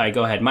 All right,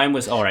 go ahead. Mine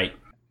was all right.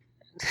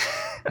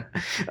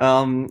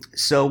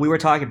 So we were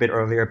talking a bit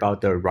earlier about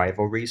the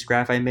rivalries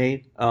graph I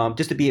made.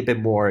 Just to be a bit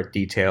more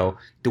detailed,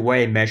 the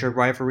way I measured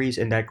rivalries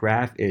in that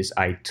graph is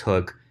I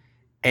took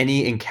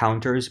any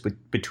encounters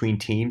between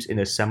teams in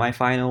the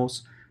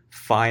semifinals,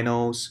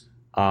 finals,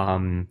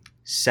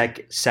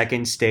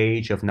 second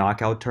stage of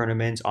knockout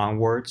tournaments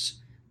onwards,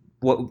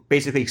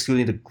 basically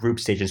excluding the group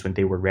stages when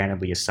they were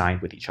randomly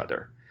assigned with each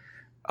other.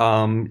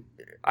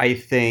 I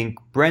think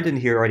Brendan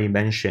here already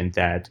mentioned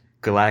that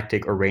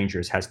Galactic or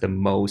Rangers has the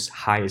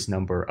highest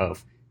number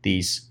of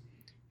these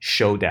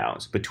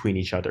showdowns between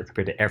each other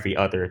compared to every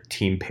other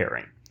team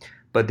pairing.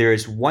 But there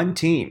is one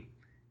team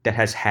that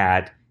has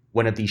had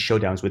one of these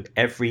showdowns with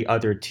every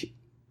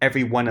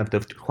one of the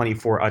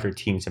 24 other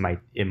teams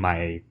in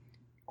my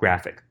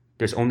graphic.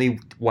 There's only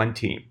one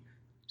team,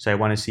 so I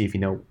want to see if you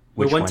know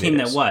which one. One team it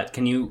that is. what?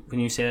 Can you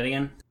say that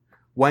again?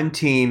 One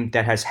team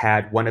that has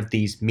had one of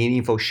these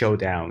meaningful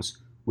showdowns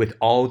with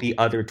all the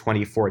other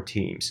 24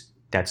 teams.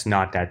 That's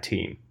not that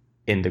team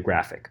in the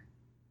graphic.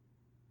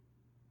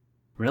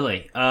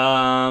 Really?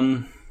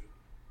 Oh,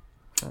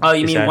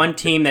 you mean one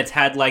team that's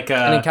had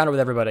an encounter with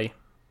everybody?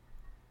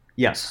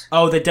 Yes.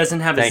 Oh, that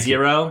doesn't have a Thank you.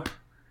 0?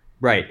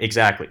 Right,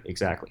 exactly.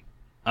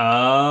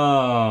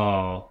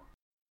 Oh.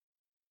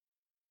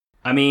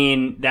 I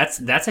mean, that's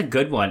a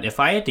good one. If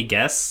I had to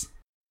guess,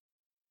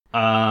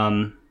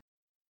 I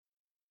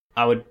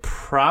would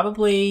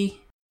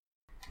probably...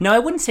 No, I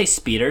wouldn't say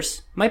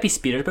Speeders. Might be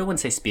Speeders, but I wouldn't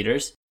say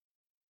Speeders.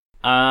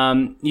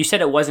 You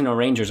said it wasn't a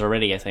Rangers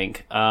already, I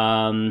think.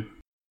 I'm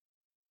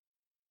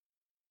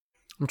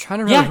trying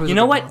to remember. Yeah, you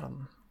know what?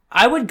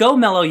 I would go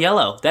Mellow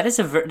Yellow. That is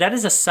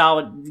a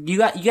solid. You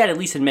got to at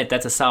least admit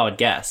that's a solid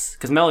guess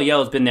because Mellow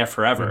Yellow's been there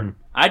forever. Mm-hmm.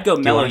 I'd go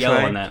Mellow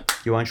Yellow on that.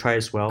 You want to try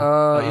as well?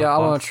 Yeah, I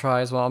want to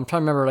try as well. I'm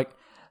trying to remember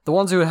the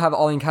ones who have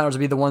all the encounters would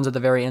be the ones at the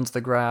very ends of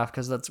the graph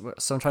because that's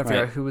so I'm trying to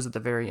figure out who was at the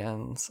very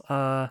ends.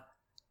 I'm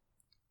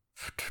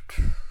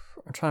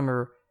trying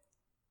to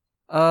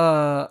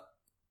remember.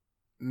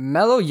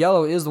 Mellow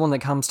Yellow is the one that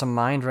comes to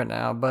mind right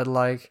now, but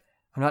I'm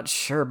not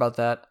sure about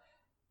that.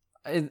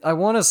 I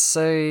want to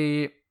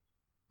say.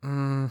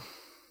 I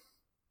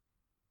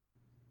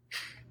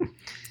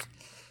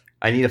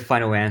need a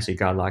final answer. You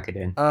gotta lock it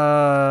in.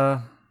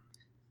 I'll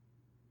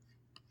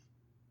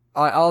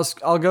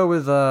go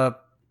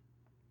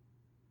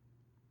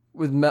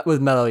with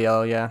Mellow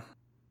Yellow. Yeah.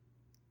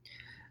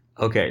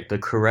 Okay, the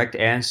correct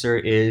answer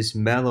is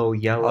Mellow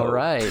Yellow. All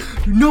right.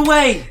 No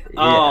way!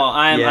 Yeah,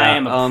 I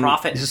am a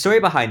prophet. There's a story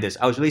behind this.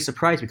 I was really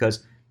surprised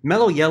because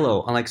Mellow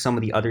Yellow, unlike some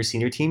of the other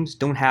senior teams,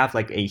 don't have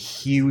a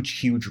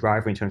huge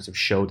rivalry in terms of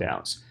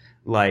showdowns.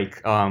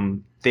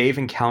 They've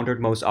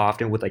encountered most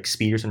often with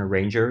Speeders and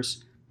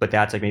Rangers, but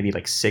that's maybe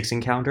 6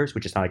 encounters,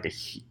 which is not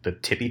the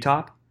tippy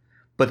top.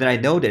 But then I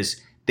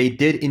noticed they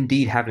did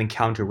indeed have an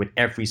encounter with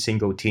every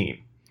single team.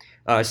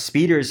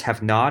 Speeders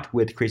have not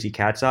with Crazy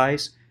Cat's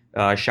Eyes,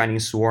 Shining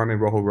Swarm, and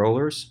Rojo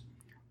Rollers.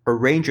 Or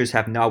Rangers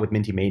have not with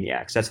Minty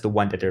Maniacs. That's the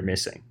one that they're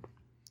missing.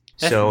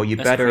 So you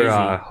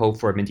better hope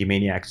for Minty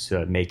Maniacs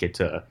to make it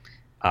to.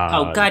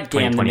 Oh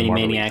goddamn the Mini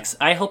Maniacs!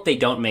 I hope they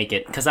don't make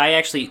it because I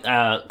actually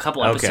a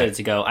couple episodes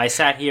ago I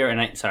sat here and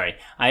I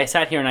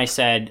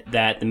said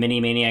that the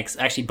Mini Maniacs,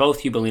 actually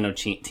both Ugolino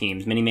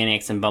teams, Mini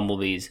Maniacs and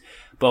Bumblebees,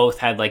 both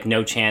had like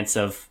no chance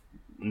of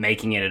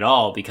making it at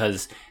all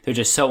because they're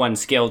just so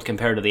unskilled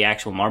compared to the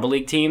actual Marble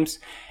League teams.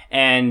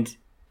 And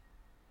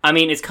I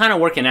mean, it's kind of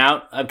working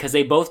out because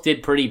they both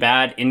did pretty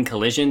bad in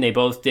Collision. They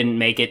both didn't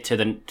make it to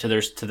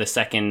the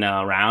second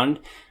round.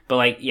 But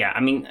like, yeah,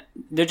 I mean,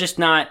 they're just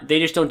not. They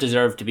just don't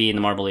deserve to be in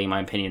the Marble League, in my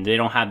opinion. They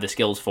don't have the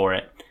skills for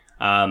it.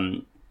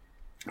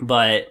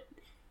 But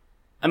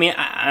I mean,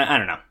 I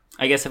don't know.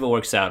 I guess if it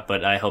works out,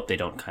 but I hope they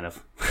don't. Kind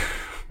of.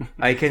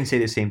 I can say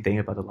the same thing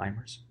about the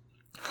Limers.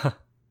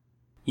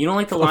 You don't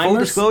like the Limers? Full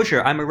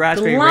disclosure, I'm a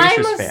Raspberry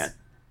Racers fan.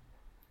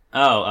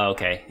 Oh,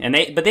 okay.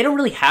 But they don't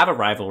really have a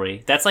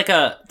rivalry. That's like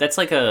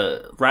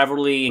a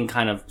rivalry in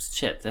kind of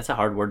shit. That's a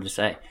hard word to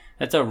say.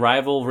 That's a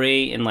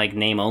rivalry in like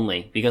name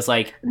only because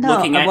like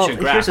looking at your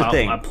graph,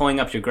 I'm pulling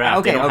up your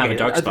graph. They don't have a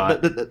dark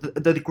spot.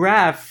 The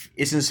graph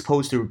isn't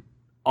supposed to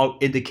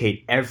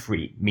indicate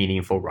every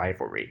meaningful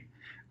rivalry.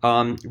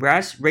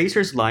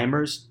 Racers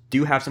Limers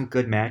do have some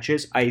good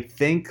matches. I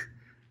think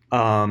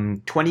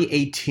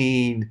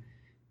 2018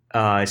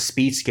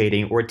 Speed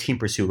Skating or Team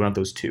Pursuit, one of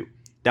those two.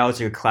 That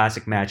was your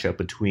classic matchup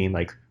between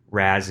like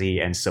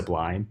Razzie and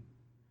Sublime.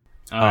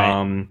 All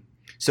right.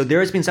 So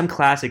there has been some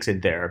classics in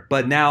there,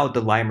 but now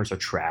the Limers are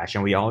trash,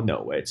 and we all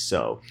know it.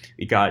 So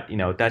we got,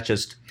 that's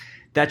just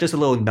a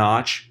little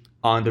notch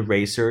on the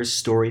Racers'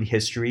 storied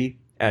history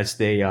as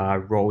they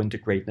roll into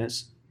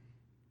greatness.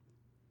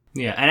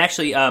 Yeah, and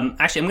actually, I'm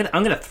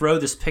gonna throw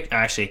this picture.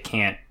 Actually, I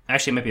can't.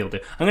 Actually, I might be able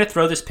to. I'm gonna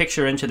throw this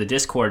picture into the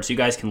Discord so you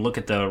guys can look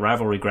at the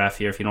rivalry graph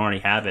here if you don't already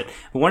have it.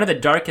 But one of the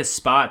darkest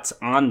spots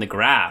on the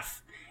graph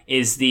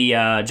is the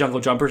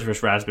Jungle Jumpers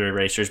versus Raspberry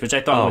Racers, which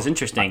I thought was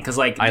interesting because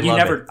like you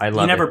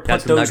never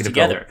put those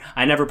together.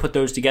 I never put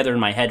those together in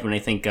my head when I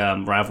think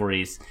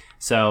rivalries.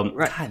 So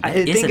right. God,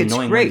 I think it's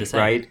great,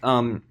 right?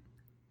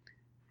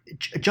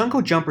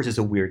 Jungle Jumpers is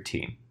a weird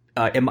team.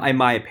 In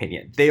my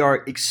opinion, they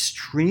are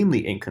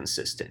extremely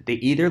inconsistent. They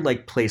either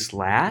like place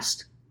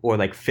last or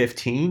like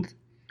 15th,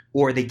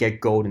 or they get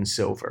gold and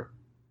silver.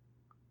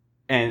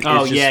 And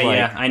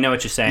yeah, I know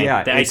what you're saying.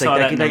 Yeah, I saw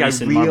that in the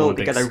recent Marble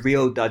Olympics. They got a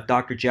real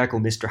Dr. Jekyll,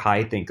 Mr.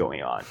 Hyde thing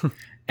going on.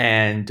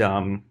 And,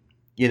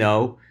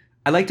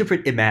 I like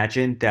to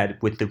imagine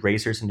that with the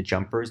Racers and the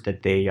Jumpers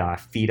that they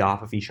feed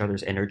off of each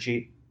other's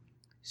energy.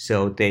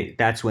 So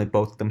that's when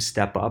both of them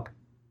step up.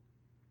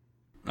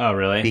 Oh,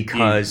 really?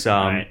 Because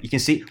you can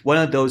see one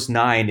of those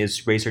 9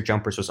 is Racer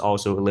Jumpers was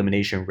also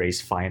Elimination Race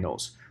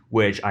Finals,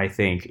 which I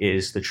think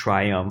is the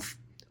triumph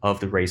of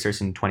the Racers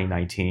in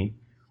 2019.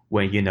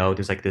 When,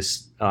 there's like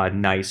this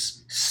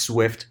nice,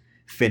 swift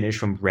finish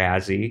from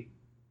Razzie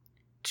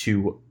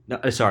to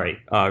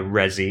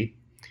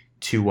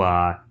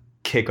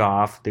kick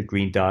off the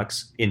Green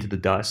Ducks into the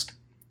dust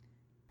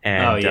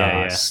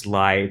and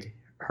slide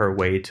her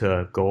way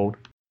to gold.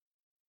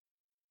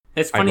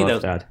 It's funny though.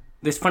 That.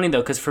 It's funny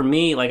though, because for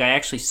me, like I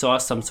actually saw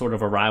some sort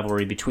of a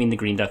rivalry between the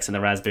Green Ducks and the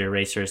Raspberry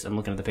Racers. I'm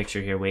looking at the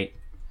picture here. Wait.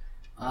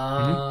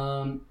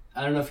 I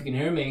don't know if you can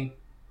hear me,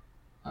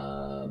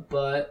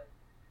 but.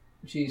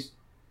 Jeez.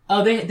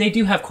 Oh, they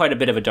do have quite a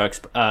bit of a dark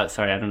spot.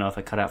 Sorry, I don't know if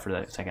I cut out for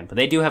a second, but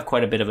they do have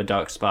quite a bit of a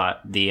dark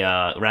spot. The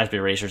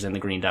Raspberry Racers and the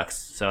Green Ducks.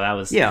 So that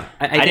was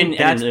I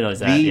didn't realize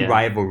that. The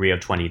rivalry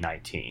of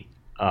 2019,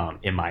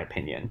 in my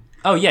opinion.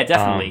 Oh yeah,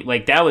 definitely.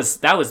 Like that was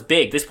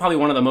big. This is probably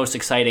one of the most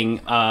exciting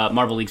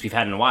Marble Leagues we've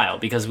had in a while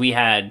because we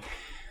had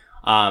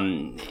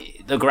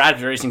the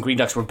Raspberries and Green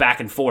Ducks were back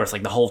and forth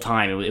like the whole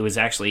time. It was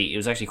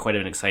actually quite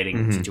an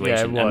exciting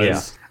situation. Yeah, it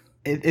was.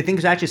 I think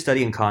it's actually a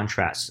study in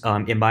contrast.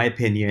 In my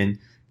opinion,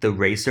 the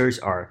Racers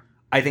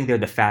I think they're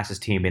the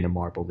fastest team in the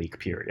Marble League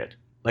period.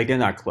 Like, they're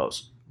not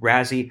close.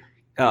 Razzie,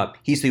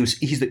 he's the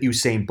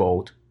Usain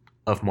Bolt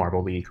of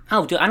Marble League.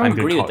 Oh, dude, I don't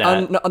agree with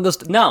that.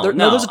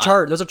 No, there's a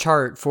chart. There's a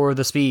chart for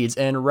the speeds,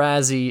 and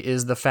Razzie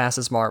is the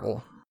fastest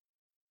marble.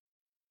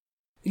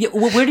 Yeah,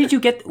 well, where did you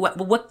get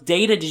what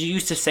data did you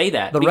use to say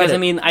that? Because Reddit. I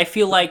mean, I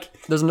feel like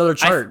there's another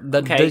chart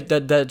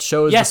that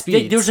shows the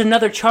speeds. There's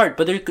another chart,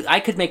 but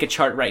I could make a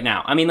chart right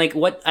now. I mean, like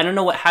what? I don't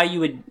know how you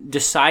would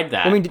decide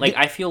that. I mean,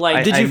 I feel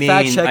like did you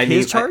fact check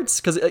his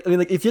charts? Because I mean,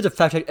 like if you had to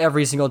fact check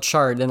every single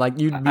chart, then like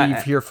you'd be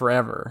here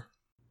forever.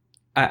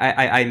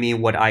 I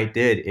mean, what I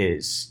did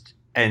is,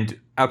 and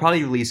I'll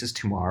probably release this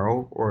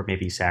tomorrow or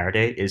maybe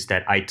Saturday. Is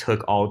that I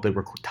took all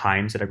the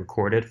times that I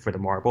recorded for the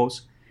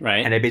marbles.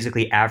 Right. And I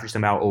basically averaged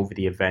them out over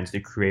the events to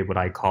create what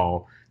I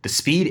call the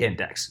speed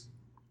index,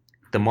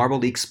 the Marble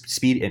League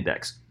speed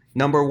index.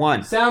 Number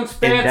 1. Sounds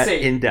fancy. In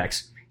that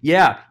index.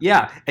 Yeah.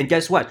 And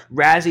guess what?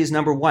 Razzie is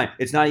number 1.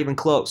 It's not even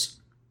close.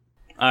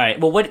 All right.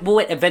 Well,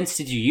 what events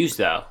did you use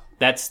though?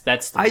 That's the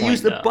point. I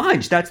used a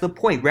bunch. That's the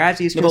point.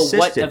 Razzie is consistent. But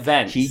what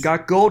events? He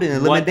got gold in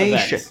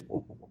elimination.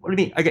 what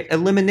do you mean? Okay,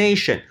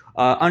 elimination,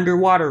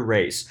 underwater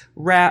race,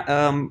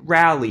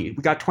 rally.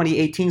 We got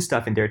 2018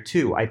 stuff in there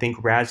too. I think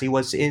Razzie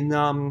was in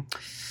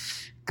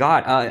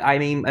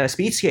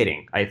speed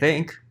skating. I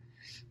think.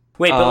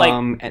 Wait, but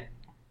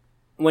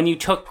like you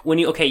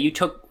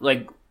took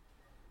like.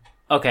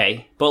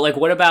 Okay, but like,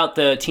 what about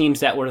the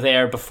teams that were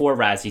there before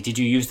Razzie? Did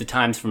you use the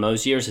times from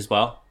those years as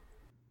well?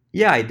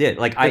 Yeah, I did.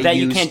 Like,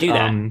 you can't do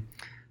that.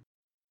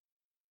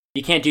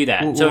 You can't do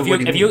that. So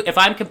if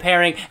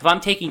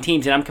I'm taking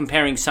teams and I'm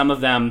comparing some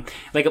of them,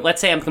 like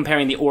let's say I'm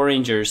comparing the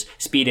Orangers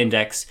speed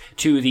index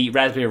to the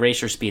Raspberry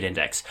Racer speed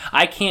index,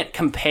 I can't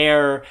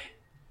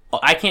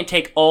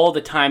take all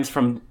the times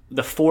from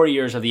the 4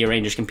 years of the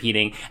Rangers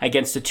competing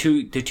against the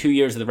two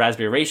years of the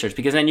Raspberry Racers,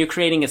 because then you're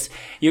creating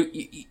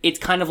it's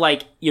kind of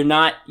like you're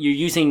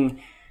using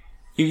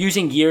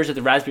years that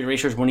the Raspberry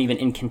Racers weren't even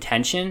in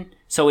contention.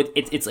 So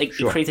it's like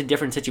It creates a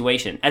different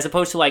situation, as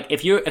opposed to like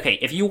if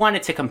you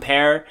wanted to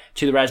compare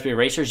to the Raspberry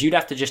Racers, you'd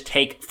have to just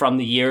take from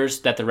the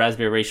years that the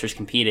Raspberry Racers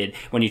competed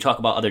when you talk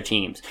about other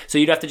teams. So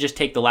you'd have to just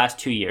take the last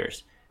 2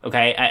 years.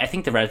 Okay, I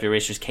think the Raspberry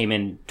Racers came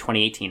in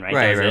 2018,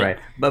 right? Right.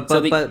 But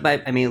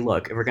I mean,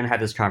 look, if we're gonna have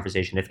this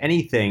conversation, if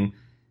anything,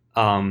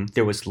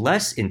 there was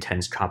less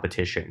intense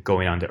competition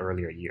going on the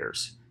earlier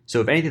years.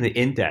 So if anything, the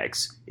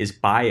index is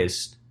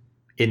biased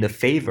in the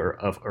favor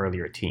of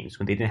earlier teams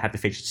when they didn't have to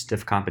face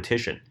stiff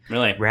competition.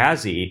 Really,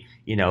 Razzie,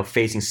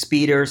 facing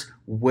speeders,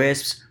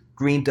 wisps,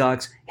 green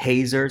ducks,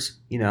 hazers,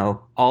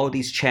 all of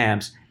these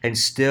champs, and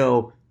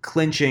still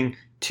clinching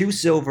 2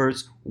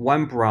 silvers,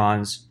 1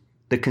 bronze.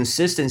 The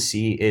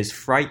consistency is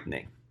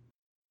frightening.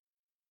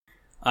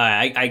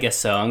 I guess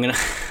so. I'm gonna.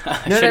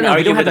 No.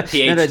 You don't have the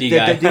PhD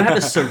guy. You don't have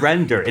to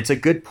surrender. It's a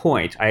good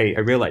point. I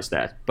realize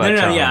that. But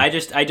yeah. I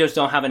just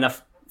don't have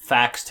enough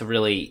facts to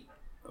really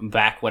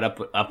back up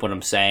what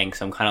I'm saying.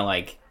 So I'm kind of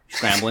like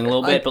scrambling a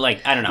little bit. But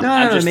like, I don't know.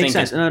 No, it makes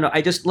sense. No.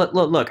 I just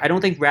look. I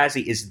don't think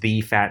Razzie is the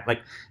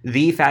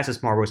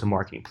fastest marble is a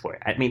marketing ploy.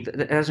 I mean,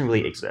 that doesn't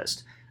really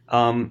exist.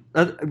 A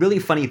really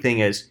funny thing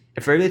is,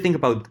 if I really think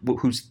about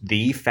who's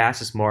the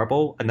fastest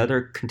marble,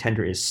 another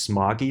contender is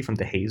Smoggy from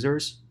the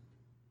Hazers.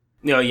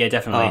 No, yeah,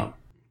 definitely.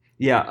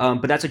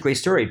 But that's a great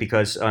story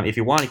because if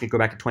you want, you can go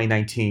back to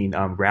 2019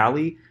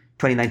 rally,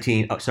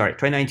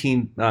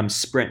 2019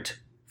 sprint,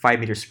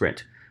 5-meter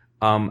sprint.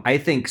 I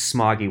think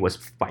Smoggy was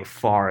by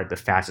far the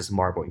fastest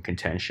marble in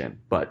contention,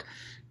 but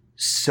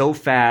so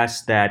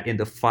fast that in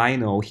the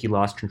final he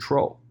lost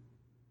control.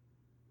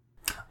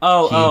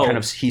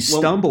 He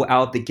stumbled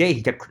out the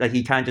gate.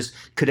 He kind of just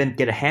couldn't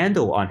get a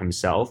handle on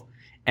himself,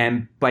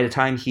 and by the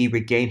time he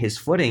regained his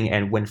footing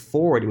and went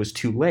forward, it was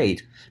too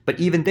late. But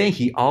even then,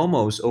 he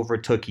almost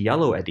overtook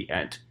Yellow at the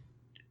end,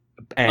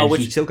 and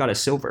he still got a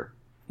silver.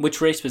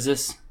 Which race was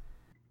this?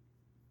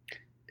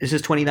 This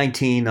is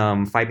 2019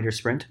 5-meter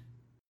sprint.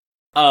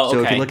 Oh, okay.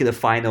 So if you look at the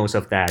finals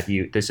of that,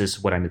 this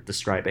is what I'm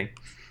describing.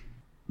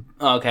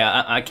 Oh, okay,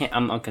 I can't.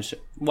 I'm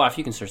concerned. Well, if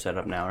you can search that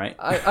up now, right?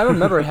 I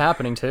remember it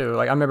happening too.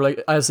 Like I remember,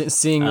 I was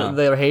seeing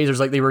the hazers,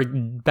 like they were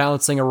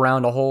bouncing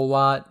around a whole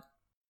lot.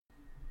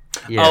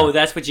 Yeah. Oh,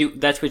 that's what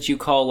you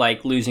call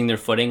like losing their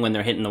footing when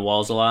they're hitting the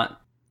walls a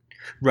lot.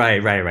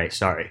 Right.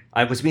 Sorry,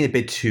 I was being a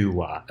bit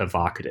too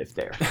evocative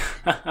there.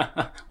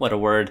 What a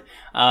word.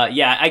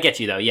 Yeah, I get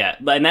you though. Yeah,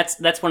 and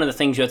that's one of the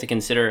things you have to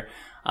consider.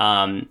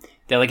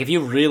 That like if you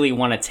really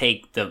want to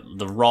take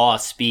the raw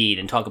speed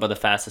and talk about the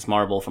fastest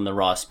marble from the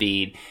raw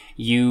speed,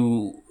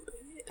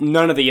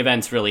 none of the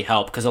events really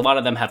help because a lot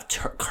of them have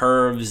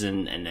curves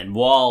and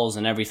walls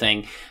and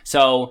everything.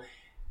 So,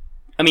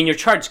 I mean, your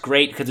chart's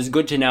great because it's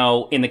good to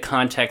know in the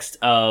context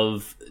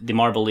of the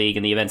Marble League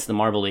and the events of the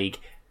Marble League.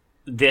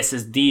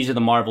 These are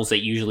the marbles that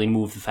usually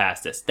move the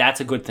fastest.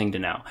 That's a good thing to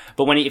know.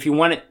 But if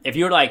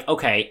you're like,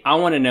 okay, I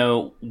want to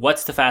know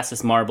what's the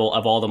fastest marble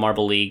of all the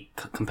Marble League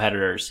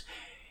competitors,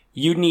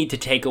 you need to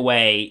take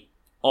away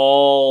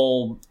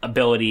all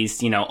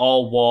abilities,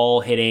 all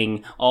wall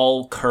hitting,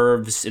 all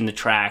curves in the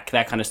track,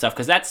 that kind of stuff,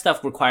 because that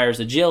stuff requires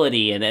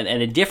agility and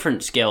a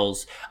different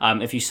skills.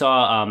 If you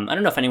saw, I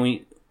don't know if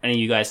any of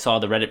you guys saw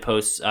the Reddit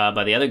posts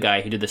by the other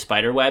guy who did the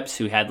spider webs,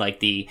 who had like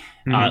the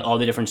all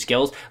the different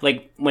skills.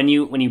 Like when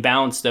you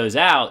balance those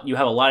out, you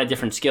have a lot of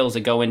different skills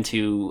that go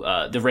into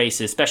the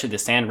races, especially the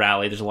sand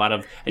rally. There's a lot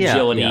of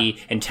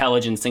agility,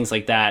 intelligence, things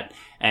like that.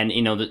 And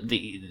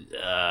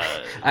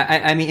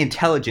I mean,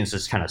 intelligence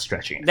is kind of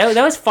stretching it.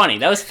 That was funny.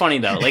 That was funny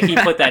though. Like he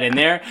put that in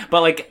there.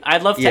 But like,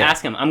 I'd love to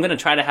ask him. I'm gonna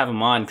try to have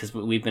him on because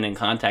we've been in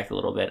contact a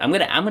little bit. I'm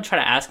gonna try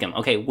to ask him.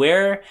 Okay,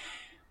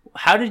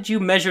 how did you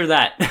measure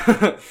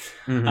that?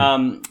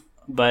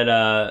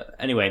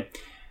 Anyway,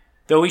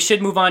 though we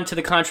should move on to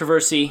the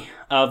controversy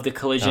of the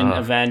collision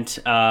event.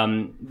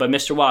 But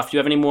Mr. Waff, do you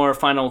have any more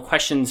final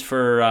questions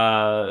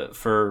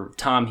for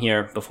Tom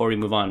here before we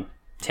move on?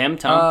 Tom?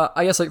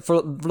 I guess like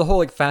for the whole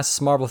like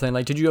fastest marble thing,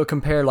 like did you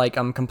compare like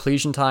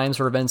completion times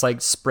for events like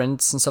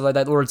sprints and stuff like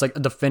that, or it's like a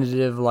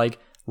definitive like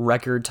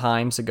record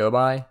times to go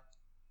by?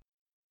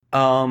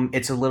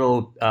 It's a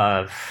little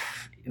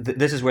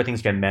this is where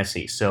things get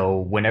messy. So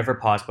whenever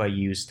possible, I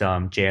used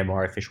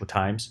JMR official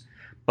times,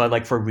 but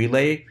like for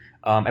relay,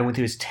 I went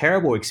through this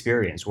terrible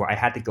experience where I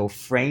had to go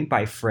frame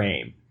by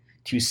frame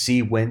to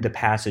see when the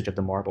passage of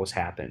the marbles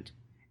happened,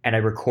 and I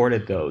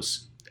recorded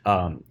those,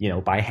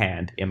 by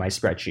hand in my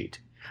spreadsheet.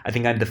 I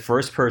think I'm the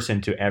first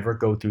person to ever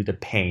go through the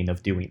pain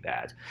of doing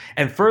that.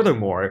 And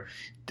furthermore,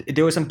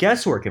 there was some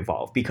guesswork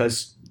involved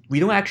because we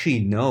don't actually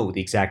know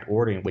the exact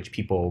order in which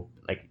people,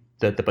 like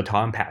the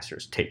baton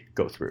passers,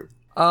 go through.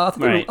 I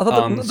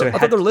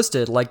thought they're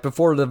listed, like,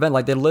 before the event,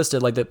 like, they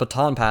listed, like, the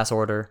baton pass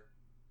order.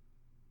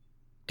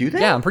 Do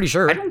they? Yeah, I'm pretty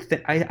sure. I don't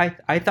think,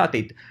 I thought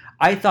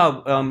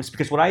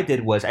because what I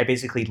did was I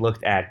basically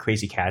looked at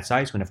Crazy Cat's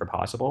Eyes whenever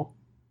possible.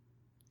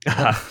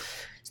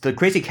 So the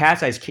Crazy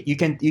Cat's Eyes, you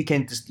can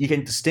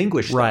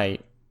distinguish them.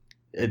 Right.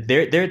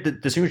 They're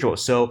distinguishable.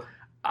 So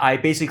I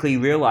basically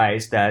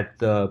realized that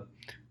the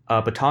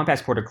baton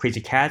pass order Crazy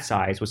Cat's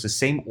Eyes was the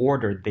same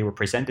order they were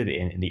presented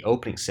in the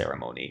opening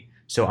ceremony.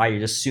 So I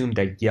assumed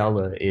that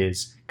Yella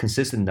is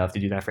consistent enough to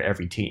do that for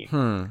every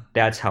team.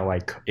 That's how I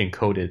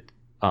encoded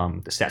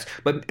the stats.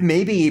 But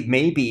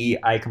maybe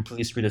I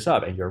completely screwed this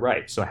up, and you're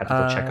right. So I have to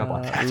go check up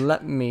on that.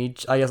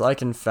 I guess I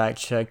can fact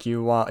check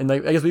you on. And I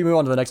guess we move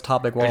on to the next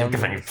topic.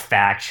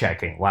 Fact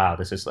checking. Wow,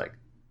 this is like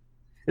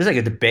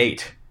a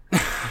debate.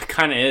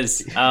 Kind of is.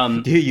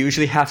 Do you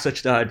usually have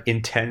such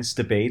intense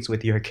debates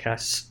with your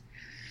guests?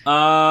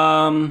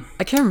 I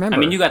can't remember. I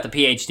mean, you got the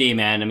PhD,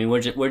 man. I mean,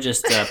 we're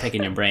just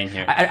picking your brain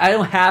here. I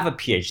don't have a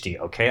PhD.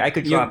 Okay, I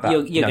could drop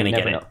out. You're gonna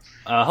get it.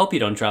 Hope you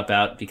don't drop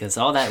out because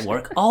all that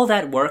work.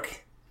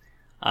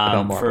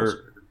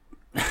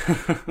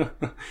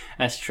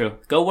 That's true.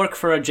 Go work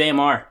for a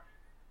JMR.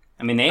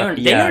 I mean, they earn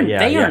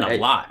a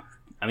lot.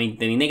 I mean,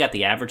 they got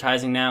the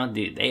advertising now.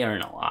 They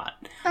earn a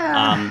lot.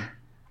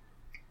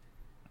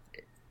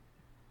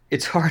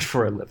 It's hard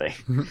for a living.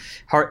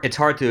 It's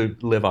hard to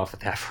live off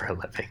of that for a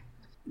living.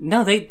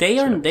 No, they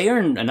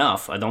earn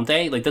enough, don't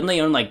they? Like, don't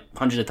they earn like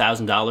hundreds of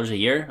 $1,000s a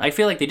year? I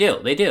feel like they do.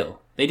 They do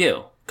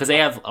because they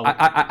have.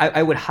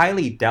 I would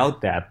highly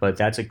doubt that, but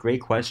that's a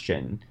great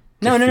question.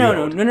 No.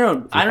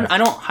 I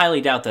don't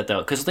highly doubt that though,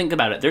 because think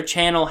about it. Their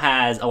channel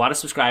has a lot of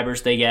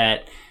subscribers. They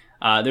get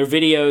their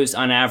videos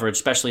on average,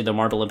 especially the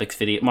Marble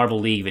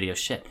League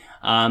videos.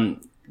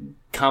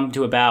 Come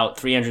to about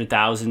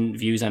 300,000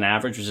 views on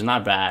average, which is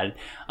not bad.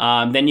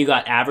 Then you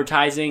got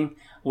advertising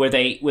where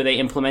they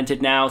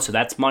implemented now, so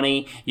that's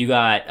money. You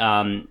got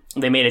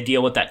they made a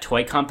deal with that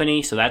toy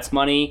company, so that's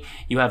money.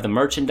 You have the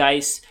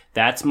merchandise,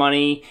 that's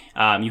money.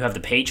 You have the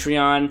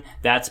Patreon,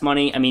 that's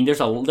money. I mean, they're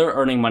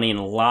earning money in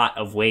a lot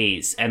of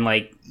ways, and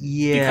like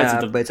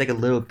but it's like a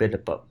little bit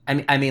above.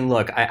 I mean,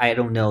 look, I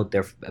don't know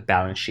their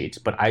balance sheets,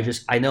 but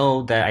I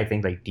know that I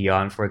think like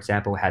Dion, for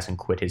example, hasn't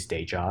quit his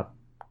day job,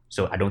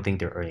 so I don't think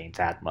they're earning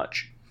that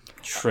much.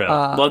 True.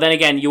 Well, then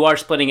again, you are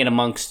splitting it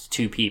amongst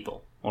two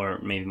people, or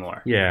maybe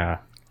more. Yeah.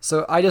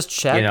 So I just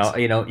checked.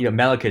 You know,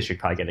 Melikus should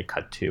probably get a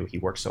cut too. He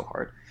works so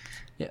hard.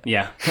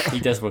 Yeah, he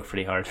does work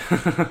pretty hard.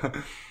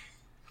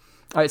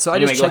 All right, so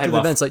anyway, I just checked the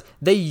events. Like,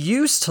 they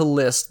used to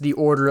list the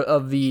order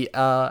of the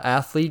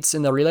athletes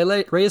in the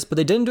relay race, but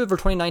they didn't do it for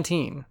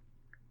 2019.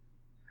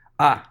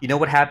 You know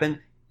what happened?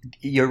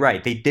 You're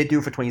right. They did do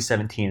it for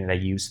 2017, and I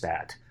used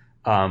that.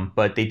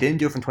 But they didn't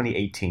do it from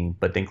 2018.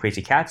 But then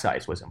Crazy Cat's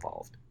Eyes was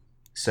involved,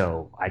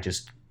 so I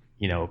just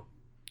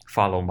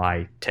follow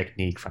my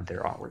technique from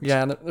there onwards.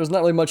 Yeah, and there's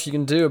not really much you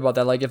can do about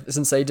that. Like,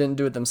 since they didn't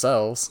do it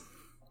themselves.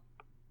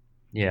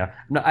 Yeah,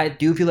 no, I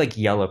do feel like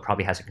Yellow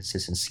probably has a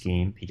consistent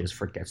scheme. He just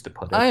forgets to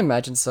put it. I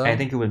imagine so. I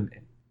think it would.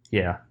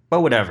 Yeah,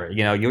 but whatever.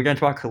 You're going to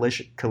talk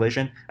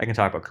collision. I can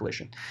talk about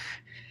collision.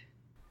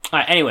 All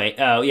right. Anyway,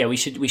 we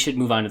should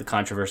move on to the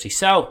controversy.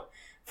 So,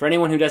 for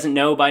anyone who doesn't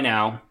know by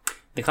now,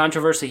 the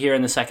controversy here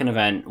in the second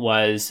event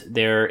was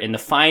they're in the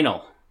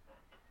finals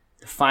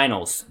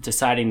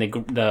deciding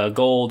the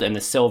gold and the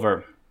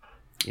silver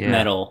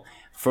medal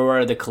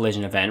for the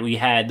collision event. We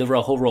had the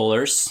Rojo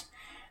Rollers,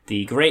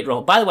 the great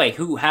Rojo, by the way,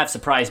 who have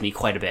surprised me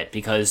quite a bit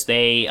because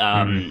they've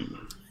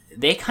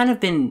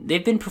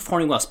been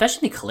performing well,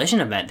 especially the collision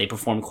event. They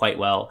performed quite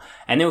well,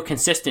 and they were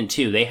consistent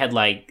too. They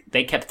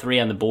kept 3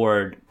 on the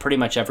board pretty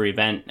much every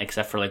event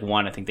except for like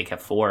one. I think they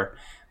kept 4,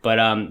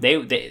 but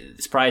they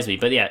surprised me.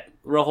 But yeah,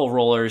 Rojo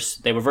Rollers,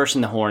 they were versing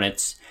the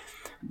Hornets.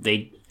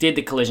 They did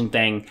the collision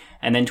thing,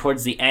 and then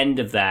towards the end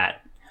of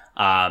that,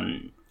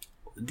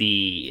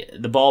 the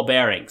ball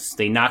bearings,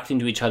 they knocked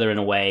into each other in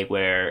a way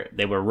where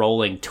they were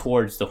rolling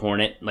towards the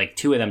Hornet, like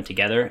 2 of them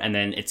together, and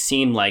then it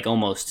seemed like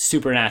almost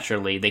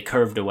supernaturally they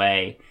curved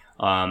away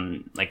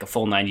like a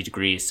full 90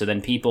 degrees. So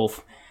then people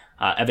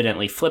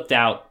evidently flipped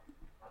out,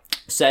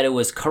 said it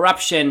was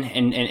corruption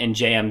in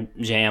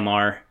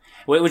JMR.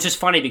 Which is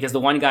funny because the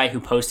one guy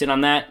who posted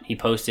on that, he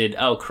posted,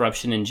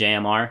 corruption in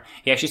JMR.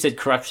 He actually said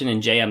corruption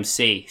in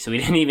JMC, so he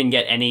didn't even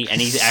get any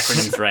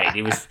acronyms right.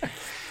 He was.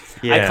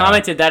 Yeah. I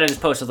commented that in his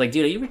post. I was like,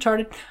 dude, are you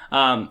retarded?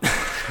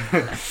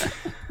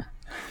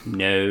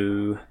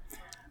 No.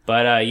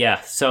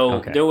 But so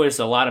there was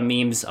a lot of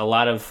memes, a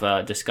lot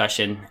of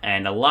discussion,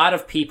 and a lot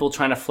of people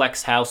trying to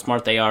flex how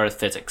smart they are with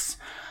physics.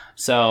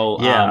 So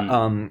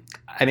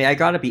I mean, I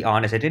gotta be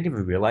honest. I didn't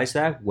even realize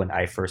that when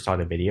I first saw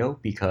the video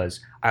because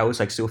I was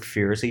like so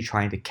furiously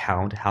trying to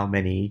count how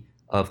many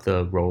of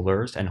the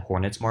rollers and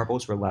Hornets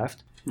marbles were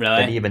left. Really? I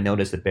didn't even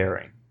notice the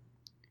bearing.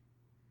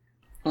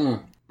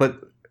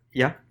 But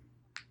yeah.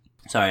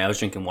 Sorry, I was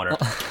drinking water.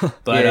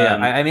 But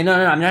I mean, no,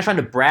 I'm not trying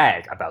to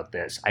brag about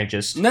this. I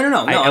just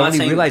No. I only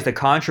realized the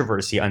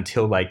controversy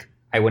until like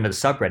I went to the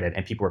subreddit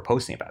and people were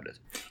posting about it.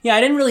 Yeah,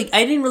 I didn't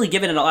really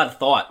give it a lot of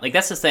thought. Like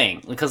that's the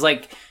thing, because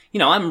like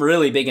I'm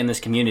really big in this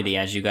community,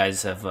 as you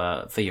guys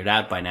have figured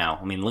out by now.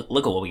 I mean,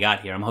 look at what we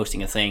got here. I'm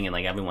hosting a thing, and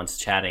like everyone's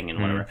chatting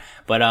and whatever.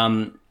 But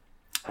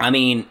I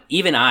mean,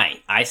 even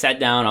I sat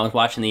down. I was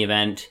watching the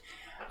event.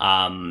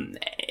 To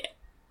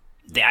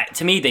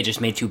me, they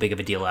just made too big of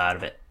a deal out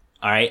of it.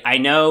 All right, I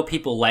know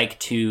people like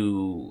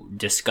to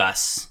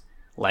discuss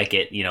like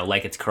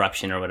it's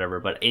corruption or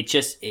whatever, but it's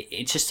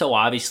just so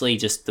obviously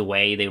just the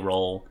way they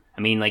roll.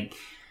 I mean, like,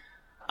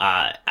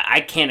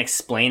 I can't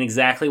explain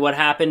exactly what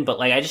happened, but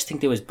like, I just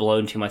think it was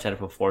blown too much out of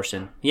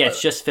proportion. Yeah,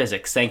 it's just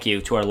physics. Thank you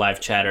to our live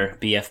chatter,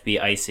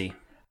 BFB Icy.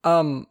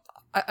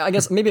 I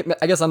guess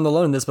I'm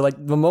alone in this, but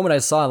like the moment I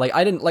saw it,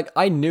 like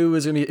I knew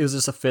it was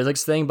just a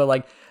physics thing, but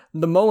like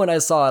the moment I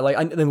saw it,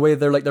 like the way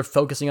they're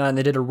focusing on it, and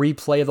they did a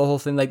replay of the whole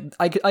thing, like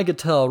I could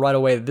tell right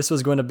away this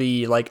was going to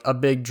be like a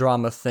big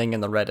drama thing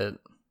in the Reddit.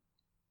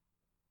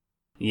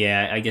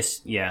 Yeah, I guess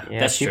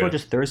that's people true. are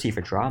just thirsty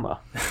for drama.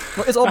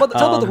 Well, it's all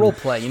about the role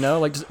play,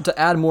 like just to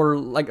add more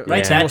like Write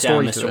more that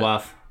story down, to Mr. it.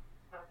 Waff.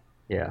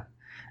 Yeah.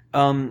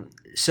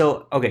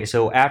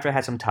 So after I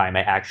had some time,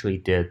 I actually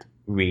did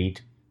read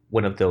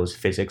one of those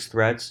physics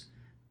threads.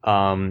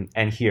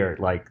 And here,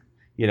 like,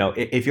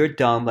 if you're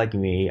dumb like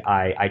me,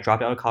 I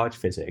dropped out of college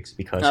physics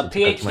because it took up too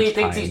PhD much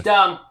thinks time. he's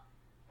dumb.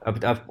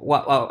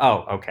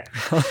 Okay.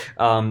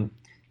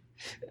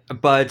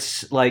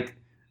 But like,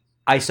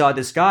 I saw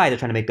this guy that's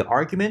trying to make the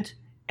argument,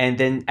 and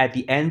then at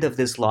the end of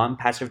this long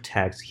passage of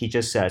text, he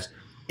just says,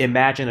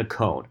 "Imagine a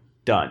cone."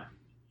 Done.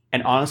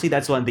 And honestly,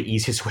 that's one of the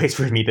easiest ways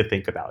for me to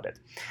think about it.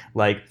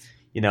 Like,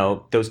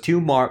 those two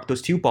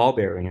ball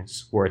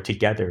bearings were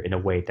together in a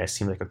way that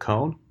seemed like a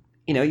cone.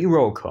 You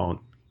roll a cone,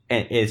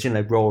 and it's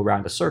gonna roll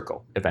around a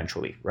circle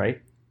eventually,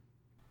 right?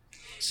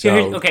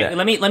 So okay,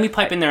 let me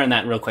pipe in there on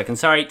that real quick. And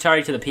sorry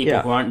to the people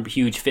Yeah. who aren't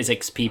huge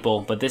physics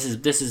people, but this is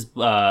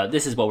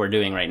what we're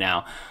doing right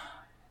now.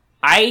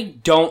 I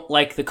don't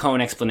like the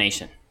cone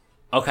explanation.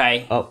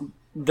 Okay. Oh.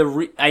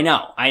 I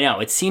know.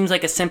 It seems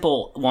like a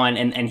simple one,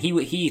 and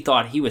he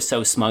thought he was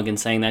so smug in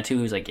saying that too.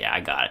 He was like, "Yeah,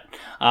 I got it."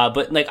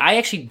 But like, I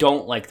actually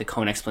don't like the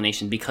cone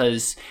explanation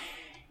because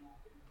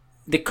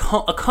a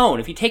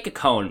cone. If you take a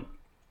cone,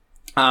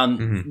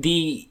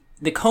 the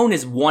cone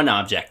is one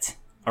object.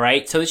 All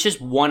right, so it's just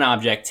one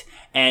object,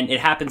 and it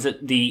happens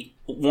that the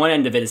one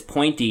end of it is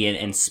pointy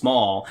and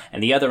small,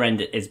 and the other end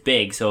is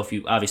big. So if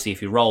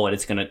you roll it,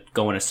 it's going to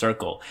go in a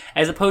circle.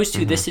 As opposed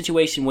to this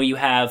situation where you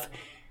have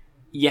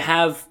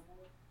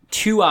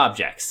two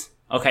objects.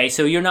 Okay,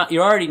 so you're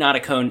already not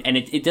a cone, and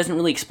it doesn't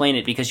really explain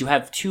it because you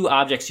have two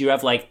objects. You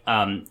have like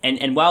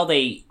and while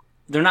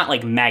they're not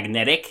like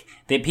magnetic.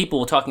 People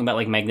were talking about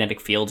like magnetic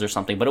fields or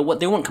something, but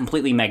they weren't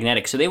completely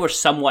magnetic, so they were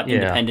somewhat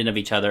independent of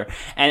each other.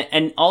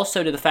 And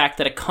also to the fact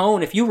that a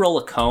cone, if you roll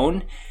a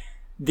cone,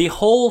 the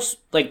whole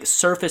like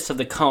surface of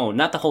the cone,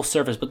 not the whole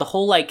surface, but the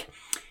whole like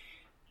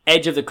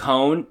edge of the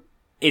cone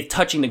is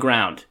touching the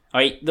ground.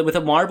 All right, with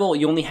a marble,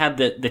 you only have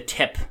the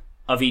tip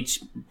of each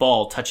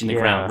ball touching the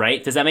ground,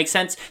 right? Does that make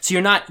sense? So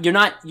you're not,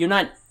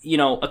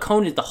 a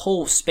cone is the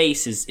whole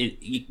space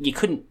you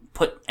couldn't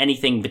put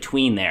anything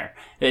between there.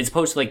 As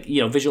opposed to like,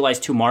 visualize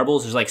two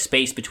marbles, there's like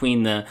space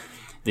between the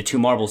two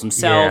marbles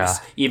themselves,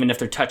 even if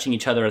they're touching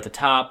each other at the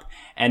top.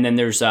 And then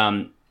there's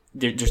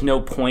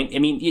no point. I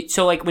mean,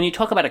 so like when you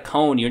talk about a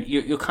cone,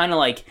 you're kind of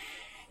like,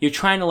 you're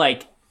trying to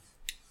like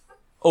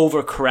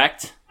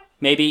overcorrect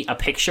maybe a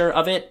picture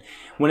of it.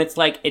 When it's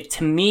like,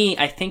 to me,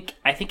 I think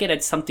it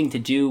had something to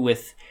do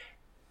with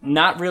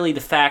not really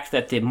the fact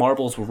that the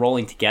marbles were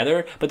rolling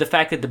together, but the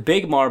fact that the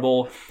big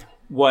marble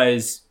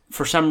was,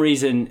 for some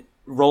reason,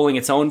 rolling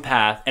its own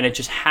path, and it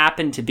just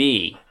happened to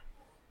be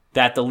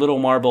that the little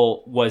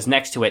marble was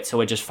next to it,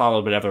 so it just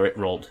followed whatever it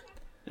rolled,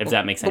 if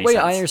that makes any sense. The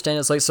way I understand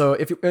it's like, so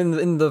if you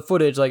in the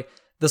footage, like,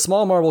 the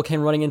small marble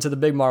came running into the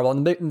big marble,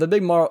 and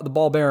the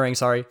ball bearing,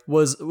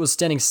 was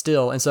standing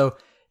still, and so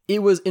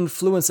it was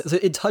influenced. So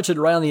it touched it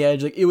right on the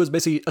edge. Like, it was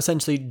basically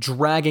essentially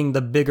dragging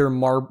the bigger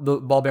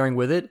the ball bearing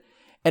with it.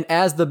 And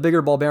as the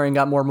bigger ball bearing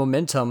got more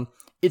momentum,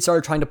 it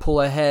started trying to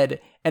pull ahead.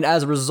 And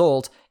as a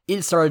result,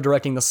 it started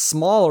directing the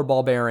smaller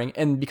ball bearing.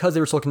 And because they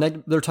were so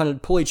connected, they're trying to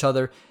pull each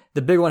other.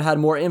 The bigger one had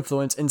more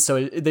influence, and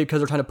so because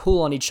they're trying to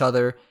pull on each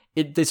other,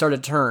 they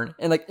started to turn.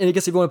 And like, and I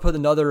guess if you want to put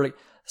another like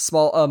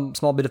small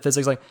bit of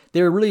physics, like,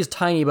 they're really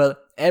tiny,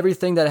 but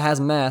everything that has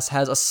mass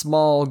has a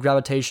small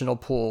gravitational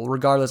pull,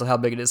 regardless of how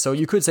big it is. So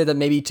you could say that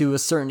maybe to a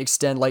certain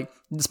extent, like,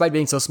 despite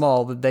being so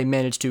small, that they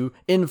managed to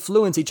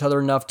influence each other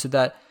enough to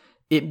that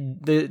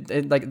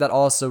that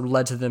also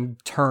led to them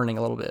turning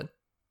a little bit.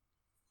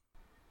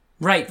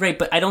 Right,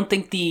 but I don't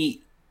think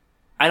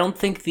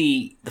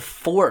the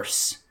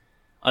force.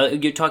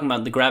 You're talking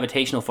about the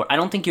gravitational force. I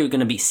don't think you're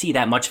going to see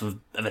that much of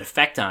an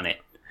effect on it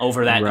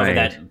over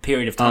that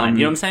period of time.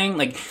 You know what I'm saying?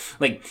 Like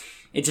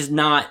it's just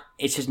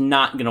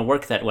not going to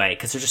work that way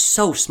because they're just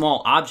so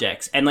small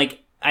objects. And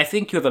like I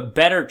think you have a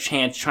better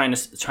chance trying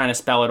to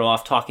spell it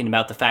off talking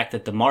about the fact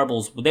that the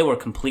marbles, they were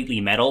completely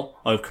metal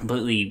or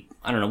completely,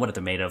 I don't know what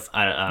they're made of.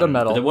 They're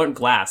metal. They weren't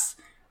glass.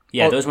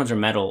 Yeah, those ones are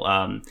metal.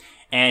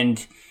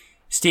 And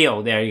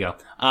steel. There you go.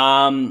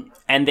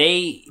 And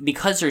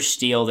because they're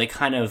steel, they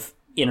kind of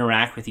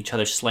interact with each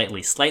other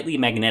slightly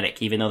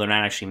magnetic, even though they're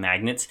not actually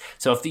magnets.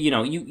 So if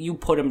you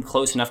put them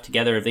close enough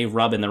together, if they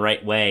rub in the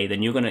right way,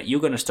 then you're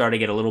gonna start to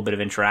get a little bit of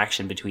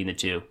interaction between the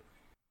two.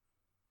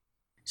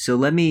 So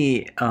let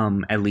me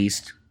at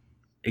least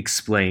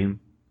explain.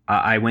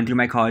 I went through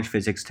my college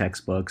physics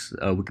textbooks,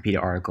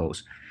 Wikipedia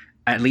articles,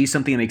 at least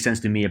something that makes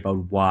sense to me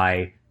about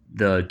why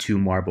the two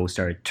marbles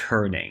started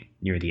turning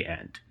near the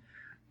end.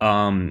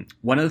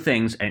 One of the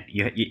things, and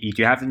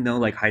you have to know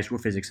like high school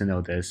physics to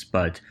know this,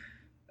 but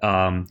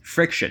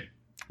friction,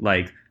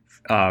 like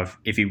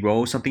if you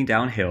roll something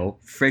downhill,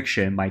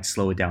 friction might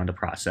slow down the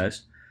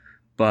process,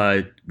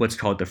 but what's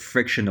called the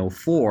frictional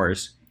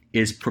force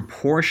is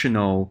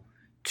proportional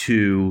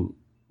to,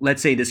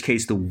 let's say in this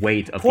case, the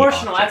weight of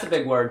proportional. the That's a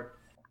big word.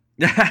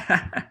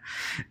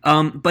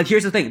 But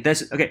here's the thing.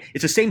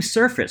 It's the same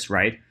surface,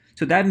 right?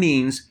 So that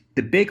means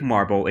the big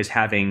marble is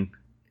having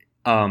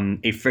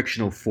a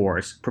frictional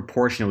force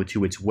proportional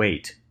to its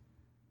weight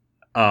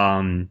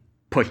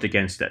pushed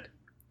against it.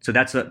 So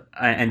that's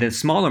and then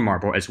smaller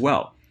marble as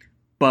well.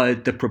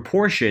 But the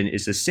proportion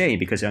is the same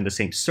because they're on the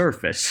same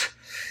surface.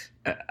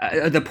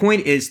 The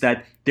point is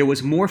that there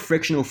was more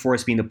frictional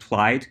force being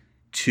applied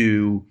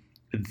to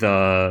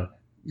the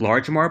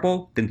large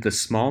marble than the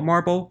small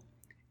marble.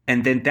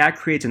 And then that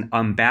creates an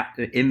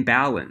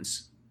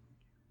imbalance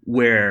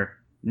where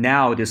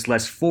now there's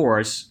less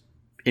force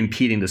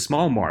impeding the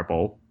small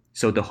marble.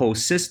 So the whole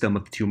system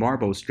of the two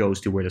marbles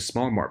goes to where the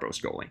small marble is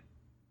going.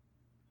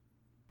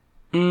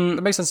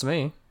 That makes sense to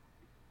me.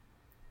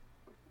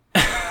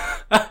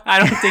 I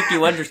don't think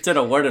you understood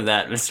a word of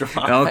that, Mr.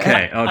 Roth.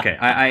 Okay.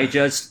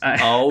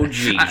 Oh,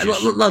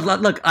 Jesus.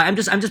 Look. I'm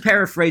just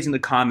paraphrasing the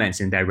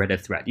comments in that Reddit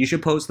thread. You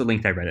should post the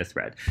link to that Reddit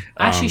thread.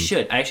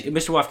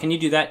 Mr. Woff, can you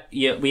do that?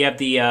 Yeah, we have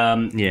the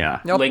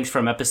links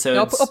from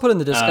episodes. I'll put it in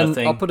the Discord.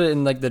 I'll put it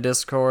in like the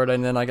Discord,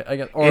 and then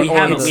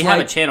we have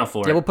a channel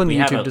for it. Yeah, we'll put in the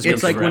YouTube description.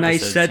 It's like when I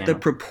said the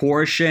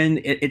proportion.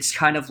 It's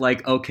kind of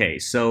like, okay,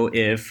 so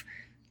if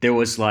there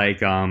was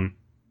like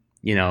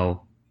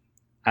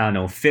I don't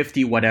know,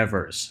 50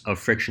 whatevers of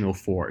frictional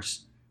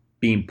force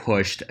being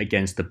pushed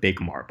against the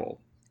big marble,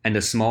 and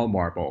the small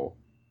marble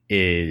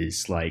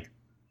is like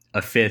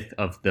a fifth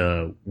of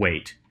the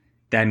weight.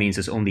 That means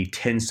there's only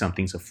 10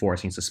 somethings of force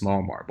against the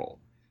small marble.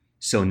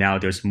 So now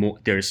there's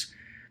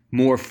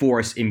more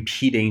force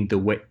impeding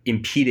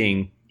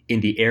in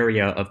the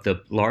area of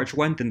the large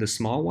one than the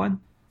small one.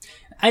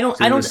 I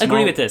don't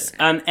agree with this.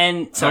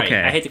 And sorry,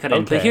 Okay. I hate to cut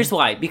in, but here's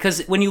why.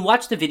 Because when you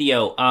watch the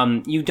video,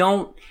 you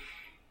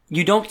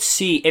don't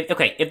see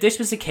if this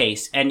was the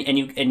case and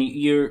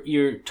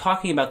you're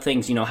talking about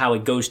things, how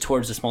it goes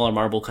towards the smaller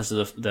marble because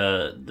of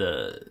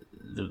the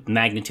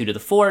magnitude of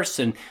the force,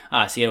 and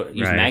see I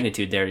used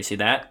magnitude there. You see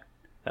that?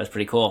 That was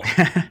pretty cool.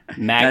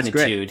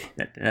 Magnitude.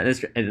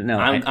 That's great. No,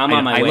 I'm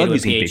on my way to a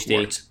PhD. Big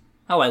words.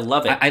 Oh, I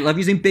love it. I love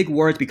using big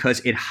words because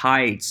it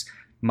hides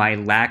my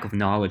lack of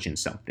knowledge in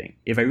something.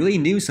 If I really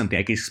knew something,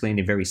 I could explain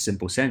it in very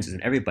simple sentences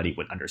and everybody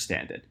would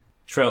understand it.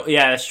 True.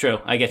 Yeah, that's true.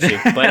 I get you.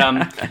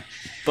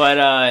 But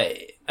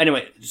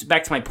anyway,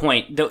 back to my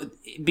point.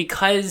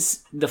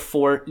 Because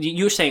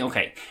you're saying,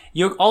 okay,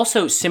 you're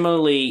also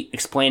similarly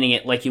explaining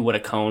it like you would a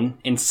cone.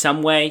 In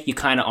some way, you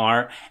kind of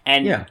are.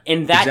 And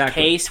in that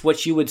case,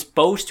 what you were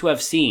supposed to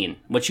have seen,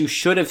 what you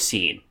should have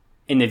seen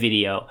in the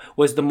video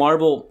was the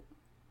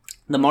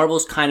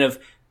marbles kind of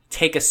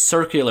take a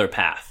circular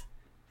path.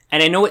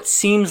 And I know it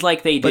seems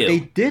like they do. But they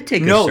did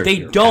take a No,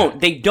 circular they don't.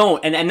 path. They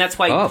don't. And that's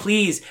why,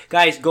 please,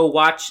 guys, go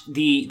watch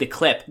the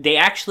clip. They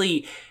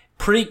actually,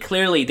 pretty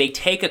clearly, they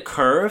take a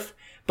curve,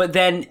 but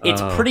then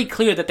it's pretty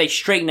clear that they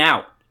straighten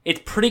out.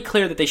 It's pretty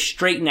clear that they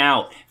straighten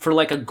out for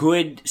like a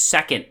good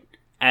second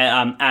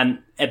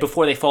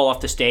before they fall off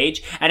the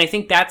stage. And I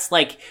think that's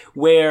like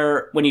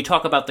where, when you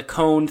talk about the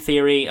cone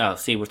theory,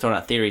 we're throwing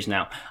out theories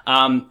now,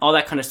 all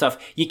that kind of stuff,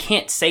 you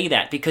can't say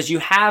that because you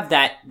have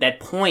that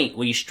point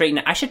where you straighten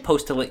it. I should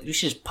post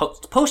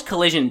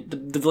Collision,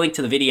 the link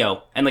to the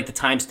video and like the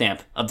timestamp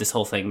of this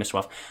whole thing, Mr.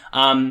 Wolf.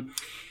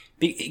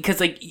 Because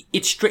like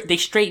they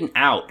straighten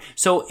out.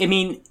 So I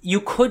mean,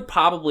 you could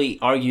probably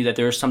argue that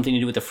there is something to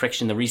do with the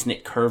friction, the reason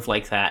it curved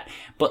like that.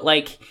 But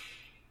like,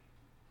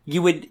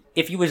 you would,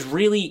 if you was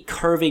really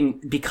curving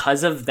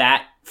because of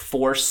that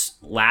force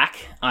lack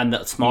on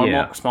the small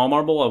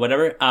marble or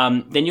whatever,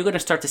 then you're going to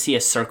start to see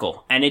a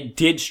circle, and it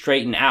did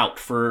straighten out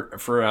for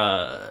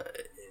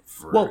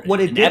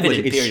what it did was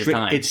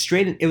it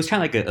straightened. It was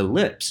kind of like an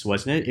ellipse,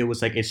 wasn't it? It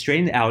was like it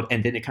straightened out,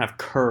 and then it kind of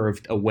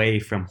curved away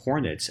from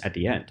Hornets at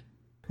the end.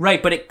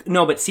 Right,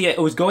 but see, it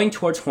was going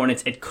towards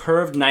Hornets. It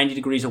curved 90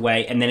 degrees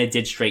away, and then it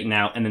did straighten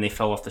out, and then they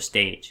fell off the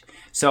stage.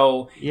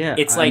 So yeah,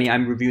 it's like, I mean,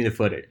 I'm reviewing the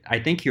footage. I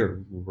think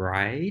you're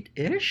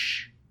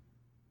right-ish.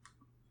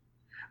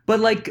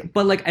 But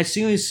like as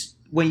soon as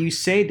when you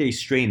say they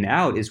straighten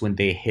out is when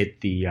they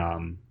hit the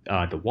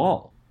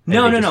wall.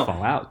 No.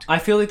 Fall out. I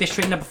feel like they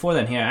straightened up before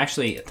then. Here,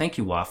 actually, thank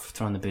you, Waff, for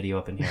throwing the video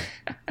up in here.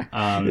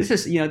 This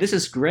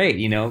is great.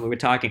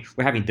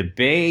 We're having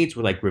debates.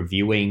 We're like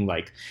reviewing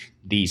like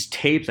these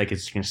tapes, like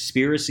it's a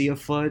conspiracy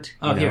afoot.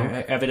 Oh,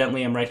 here,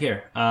 evidently, I'm right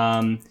here.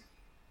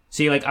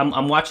 See, like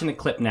I'm watching the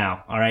clip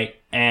now. All right,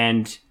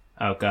 and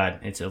oh god,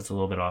 it's a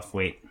little bit off.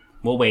 Wait,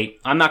 we'll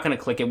wait. I'm not gonna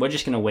click it. We're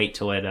just gonna wait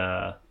till it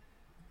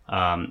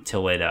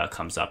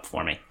comes up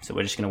for me. So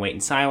we're just gonna wait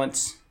in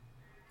silence.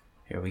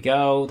 Here we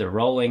go. They're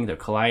rolling. They're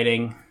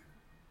colliding.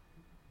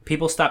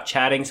 People stop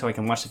chatting so I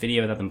can watch the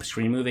video without the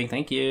screen moving.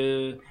 Thank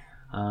you.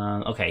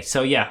 Okay,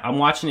 so yeah, I'm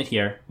watching it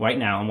here right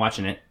now. I'm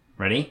watching it.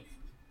 Ready?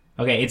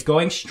 Okay, it's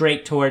going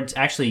straight towards,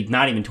 actually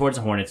not even towards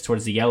the Hornets,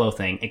 towards the yellow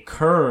thing. It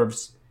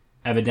curves,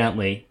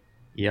 evidently.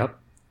 Yep.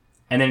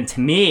 And then to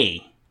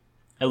me,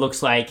 it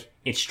looks like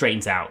it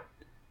straightens out.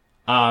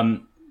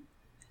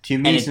 To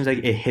me, it seems like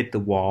it hit the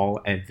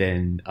wall and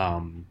then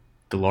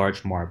the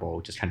large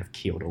marble just kind of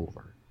keeled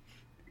over.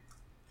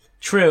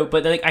 True,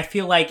 but like I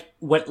feel like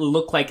what it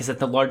looked like is that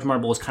the large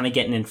marble was kind of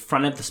getting in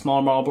front of the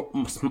small marble.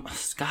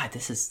 God,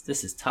 this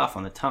is tough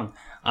on the tongue.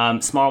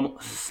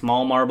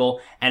 Small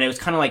marble, and it was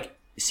kind of like,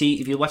 see,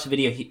 if you watch the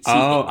video.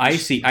 I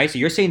see.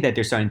 You're saying that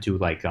they're starting to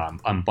like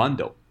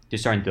unbundle. They're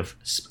starting to.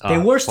 They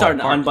were starting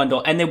to apart.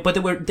 unbundle, and they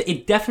were.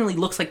 It definitely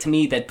looks like to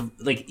me that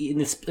like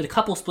in a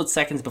couple split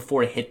seconds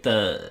before it hit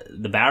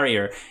the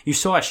barrier, you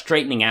saw it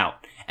straightening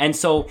out. And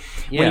so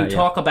when you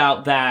talk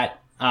about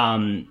that.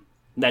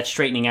 That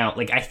straightening out,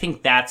 like I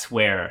think that's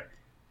where,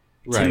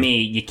 to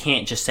me, you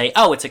can't just say,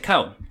 "Oh, it's a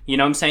cone." You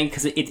know what I'm saying?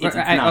 Because it's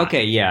not.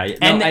 Okay, yeah.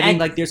 No, I mean,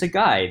 like, there's a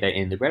guy that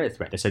in the Reddit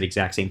thread that said the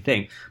exact same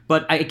thing.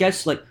 But I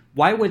guess, like,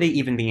 why were they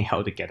even being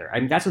held together? I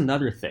mean, that's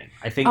another thing.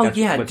 I think what's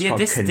called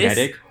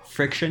kinetic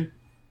friction.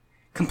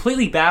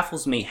 Completely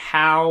baffles me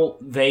how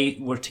they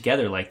were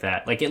together like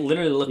that. Like, it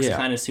literally looks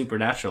kind of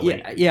supernatural.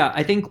 Yeah.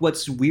 I think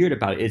what's weird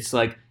about it, it's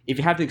like if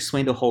you have to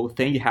explain the whole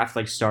thing, you have to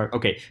like start.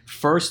 Okay,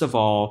 first of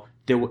all.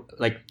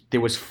 There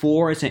was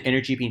force and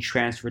energy being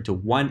transferred to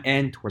one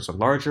end towards a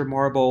larger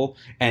marble,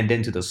 and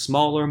then to the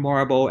smaller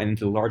marble, and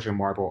to the larger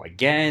marble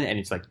again. And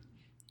it's like,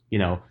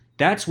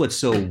 that's what's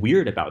so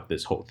weird about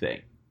this whole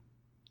thing,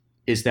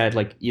 is that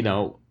like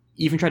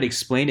even try to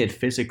explain it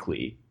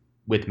physically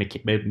with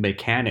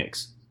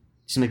mechanics,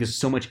 it seems like there's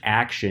so much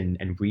action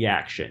and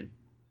reaction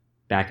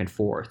back and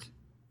forth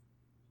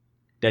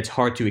that's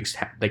hard to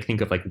think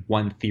of like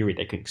one theory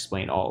that can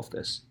explain all of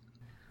this.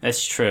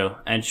 That's true.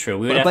 And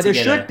true. But there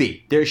should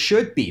be. There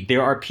should be.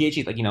 There are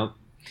PhDs, like,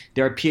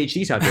 there are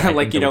PhDs out there.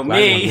 Like,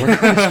 me.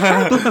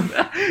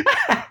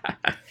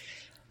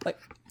 Like,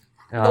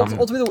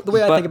 ultimately, the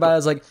way I think about it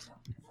is, like,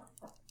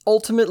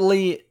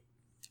 ultimately,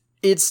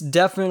 it's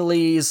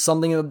definitely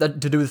something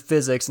that to do with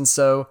physics. And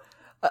so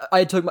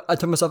I took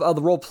myself out of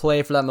the role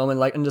play for that moment,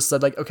 like, and just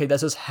said, like, okay,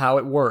 that's just how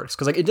it works.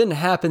 Because, like, it didn't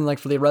happen, like,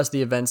 for the rest of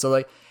the event. So,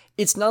 like,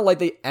 it's not like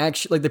they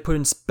actually, like, they put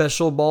in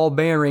special ball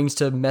bearings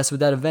to mess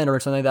with that event or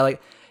something like that.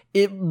 Like,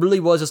 it really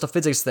was just a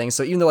physics thing.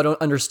 So even though I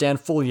don't understand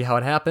fully how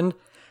it happened,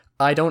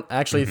 I don't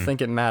actually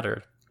think it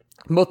mattered.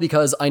 Both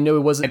because I know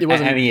it wasn't.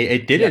 I mean,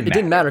 it didn't. It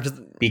didn't matter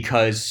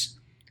because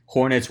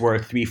Hornets were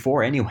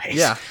 3-4 anyways.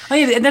 Yeah. Oh,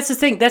 yeah, and that's the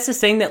thing. That's the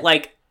thing that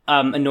like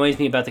annoys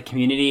me about the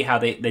community. How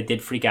they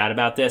did freak out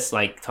about this,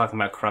 like talking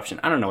about corruption.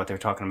 I don't know what they're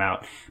talking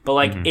about, but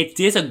like it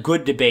is a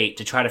good debate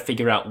to try to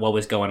figure out what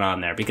was going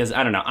on there. Because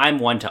I don't know. I'm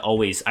one to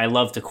always. I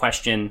love to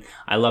question.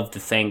 I love to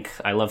think.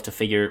 I love to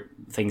figure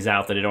things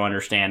out that I don't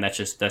understand. That's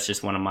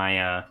just one of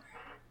my.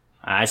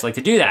 I just like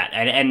to do that,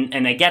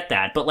 and I get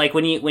that. But like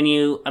when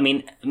you, I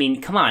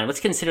mean, come on. Let's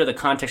consider the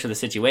context of the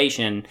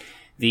situation.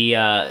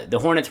 The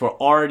Hornets were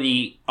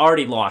already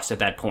lost at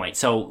that point.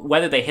 So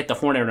whether they hit the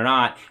Hornet or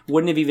not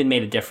wouldn't have even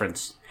made a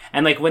difference.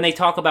 And like when they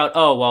talk about,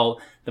 oh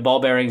well, the ball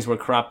bearings were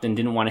corrupt and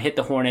didn't want to hit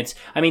the Hornets.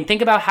 I mean,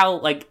 think about how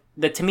like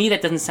that. To me,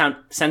 that doesn't sound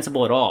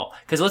sensible at all.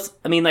 Because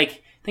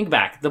think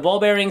back. The ball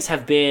bearings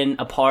have been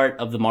a part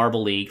of the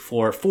Marble League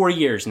for 4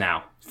 years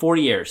now. 4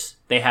 years.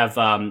 They have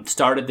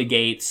started the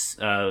gates,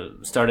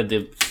 started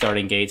the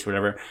starting gates,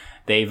 whatever.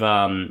 They've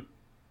done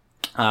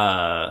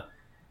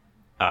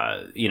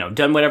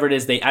whatever it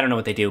is. I don't know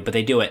what they do, but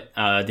they do it.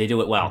 They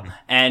do it well.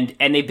 And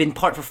they've been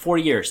part for 4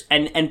 years.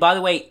 And by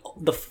the way,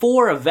 the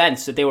 4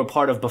 events that they were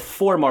part of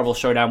before Marble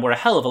Showdown were a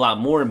hell of a lot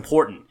more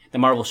important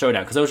than Marble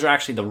Showdown, because those are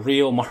actually the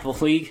real Marble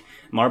League,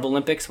 Marble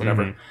Olympics,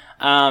 whatever.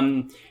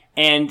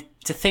 And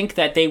to think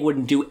that they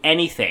wouldn't do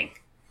anything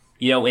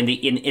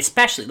in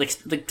especially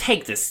like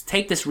take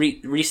this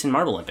recent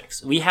Marble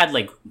Olympics. We had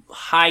like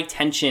high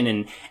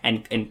tension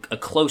and a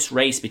close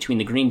race between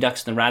the Green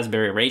Ducks and the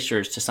Raspberry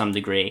Racers to some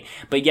degree,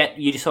 but yet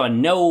you saw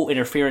no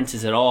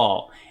interferences at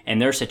all in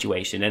their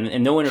situation,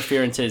 and no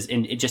interferences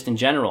in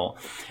general.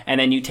 And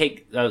then you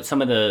take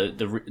some of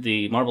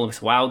the Marble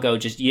Olympics a while ago,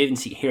 just you didn't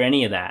hear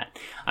any of that.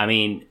 I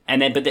mean,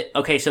 and then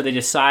so they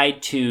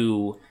decide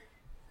to.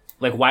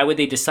 Like, why would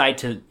they decide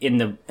to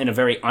in a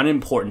very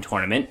unimportant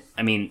tournament?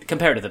 I mean,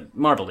 compared to the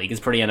Marble League, it's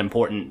pretty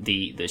unimportant.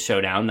 The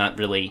showdown, not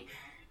really,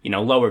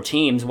 lower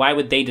teams. Why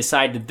would they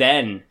decide to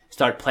then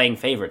start playing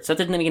favorites? That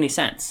doesn't make any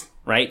sense,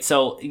 right?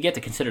 So you have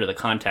to consider the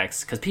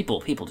context because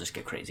people just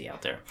get crazy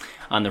out there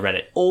on the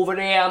Reddit. Over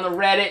there on the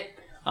Reddit.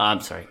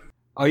 I'm sorry.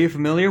 Are you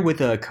familiar with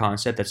a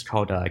concept that's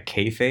called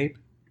kayfabe?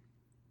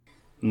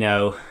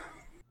 No.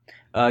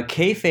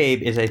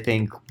 Kayfabe is, I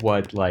think,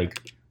 what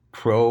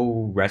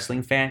pro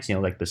wrestling fans,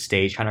 like the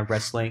stage kind of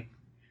wrestling,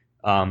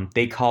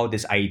 they call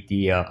this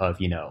idea of,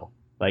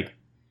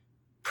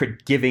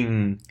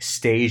 giving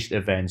staged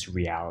events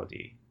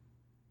reality.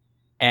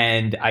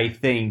 And I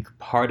think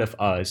part of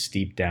us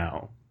deep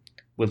down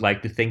would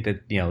like to think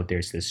that,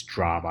 there's this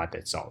drama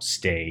that's all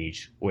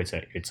staged, or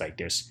it's like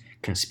there's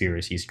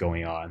conspiracies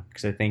going on.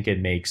 Because I think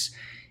it makes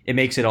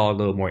it all a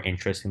little more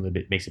interesting,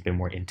 makes it a bit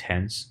more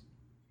intense.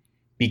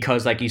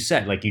 Because like you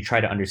said, you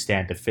try to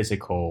understand the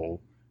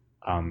physical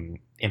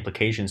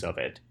implications of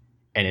it,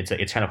 and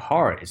it's kind of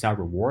hard. It's not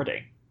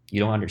rewarding. You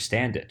don't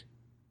understand it,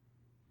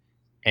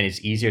 and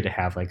it's easier to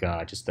have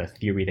just a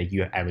theory that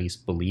you at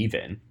least believe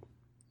in,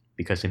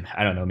 because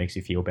I don't know, it makes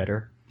you feel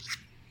better.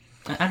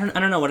 I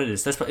don't know what it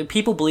is. That's what,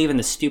 people believe in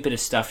the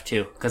stupidest stuff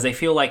too, because they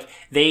feel like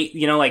they,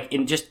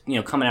 in just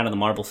coming out of the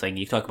Marble thing,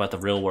 you talk about the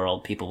real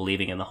world, people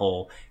believing in the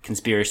whole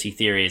conspiracy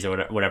theories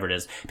or whatever it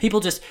is. People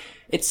just,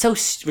 it's so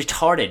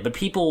retarded. But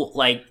people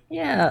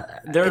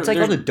it's like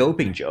all the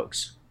doping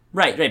jokes.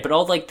 Right, but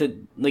all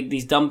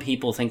these dumb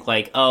people think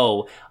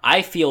oh,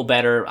 I feel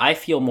better, I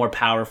feel more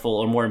powerful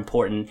or more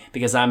important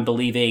because I'm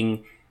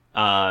believing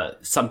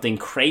something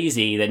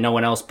crazy that no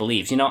one else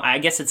believes. I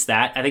guess it's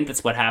that. I think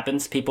that's what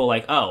happens. People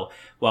oh,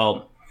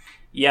 well,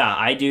 yeah,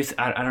 I do.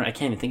 I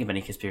can't even think of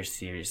any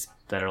conspiracy theories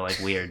that are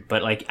weird,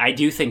 but I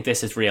do think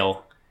this is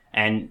real,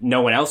 and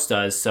no one else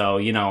does. So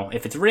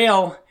if it's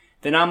real,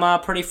 then I'm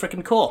pretty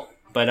freaking cool.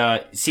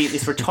 But see,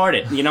 it's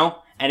retarded,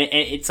 And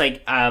it's I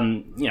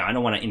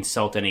don't want to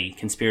insult any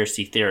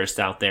conspiracy theorists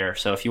out there.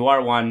 So if you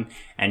are one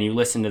and you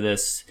listen to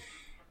this,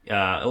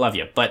 I love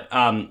you. But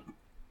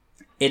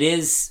it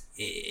is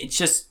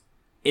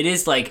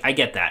I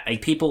get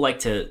that. People like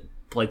to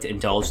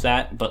indulge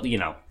that, but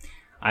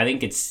I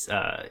think it's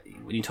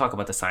when you talk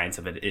about the science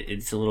of it,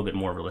 it's a little bit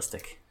more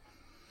realistic.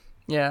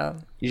 Yeah.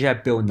 You should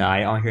have Bill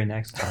Nye on here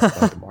next to talk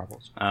about the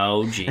marbles.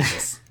 Oh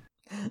Jesus.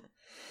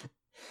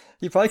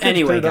 You probably could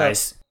anyway,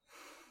 guys.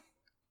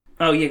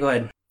 Oh yeah, go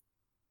ahead.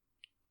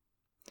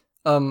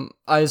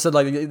 I said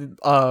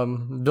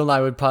Bill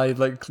Nye would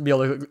probably be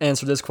able to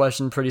answer this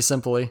question pretty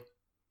simply.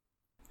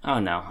 Oh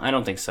no, I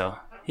don't think so.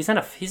 He's not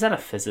a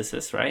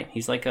physicist, right?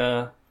 He's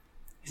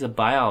he's a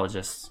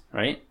biologist,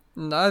 right?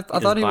 No, I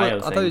thought he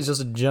was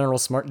just a general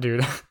smart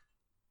dude.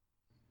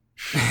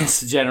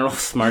 It's a general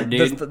smart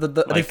dude.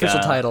 The official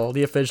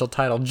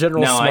title,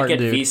 general smart dude.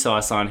 No, I'd get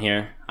Vsauce on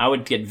here. I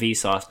would get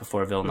Vsauce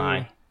before Bill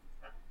Nye.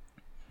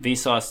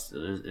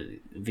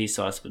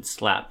 Vsauce would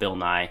slap Bill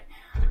Nye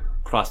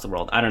across the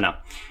world. I don't know.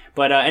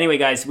 But anyway,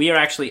 guys, we are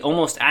actually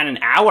almost at an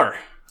hour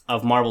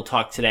of Marble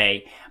Talk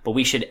today, but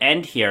we should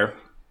end here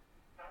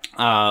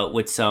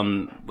with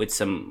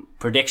some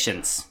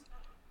predictions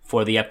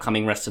for the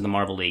upcoming rest of the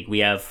Marble League. We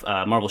have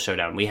Marble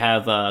Showdown. We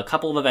have a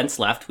couple of events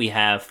left. We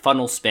have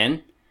Funnel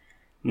Spin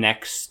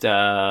next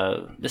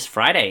this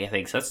Friday, I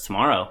think. So that's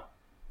tomorrow.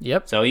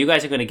 Yep. So you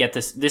guys are going to get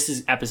this.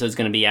 Episode's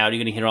going to be out. You're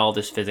going to hear all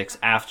this physics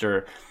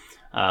after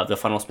the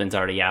Funnel Spin's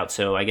already out.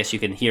 So I guess you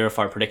can hear if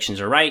our predictions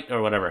are right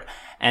or whatever.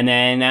 And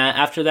then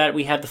after that,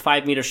 we have the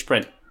 5-meter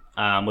sprint,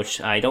 which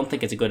I don't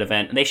think is a good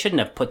event. They shouldn't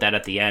have put that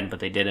at the end,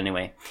 but they did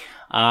anyway.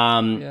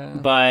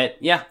 But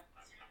yeah,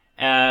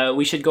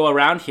 we should go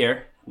around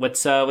here.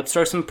 Let's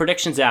throw some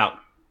predictions out.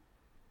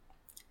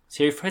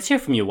 Let's hear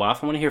from you,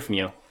 Waff. I want to hear from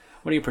you.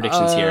 What are your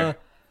predictions here?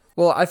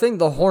 Well, I think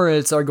the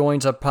Hornets are going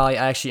to probably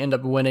actually end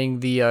up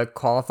winning the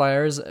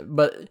qualifiers,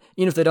 but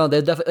even if they don't,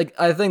 they definitely.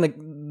 I think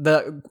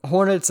the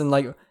Hornets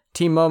and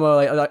Team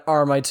Momo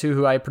are my two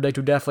who I predict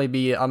would definitely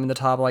be in the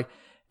top.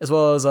 As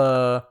well as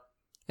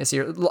let's see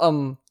here.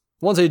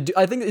 Once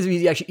I think it'd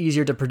be actually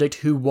easier to predict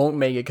who won't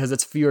make it because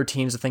it's fewer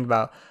teams to think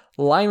about.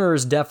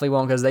 Limers definitely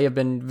won't because they have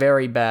been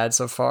very bad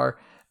so far.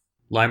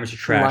 Limers are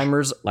trash.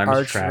 Limers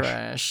are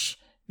trash.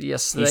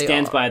 Yes, he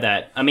stands by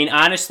that. I mean,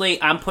 honestly,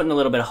 I'm putting a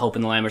little bit of hope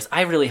in the Limers.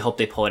 I really hope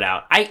they pull it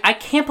out. I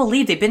can't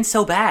believe they've been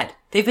so bad.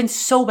 They've been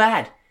so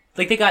bad.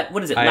 They got,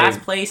 what is it,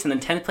 last place and then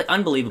 10th place?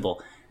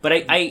 Unbelievable. But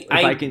if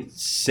I can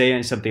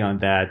say something on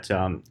that,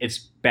 it's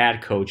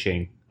bad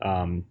coaching.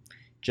 I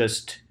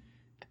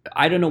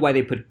don't know why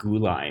they put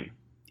Guleim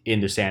in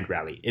the Sand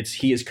Rally.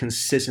 He is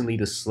consistently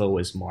the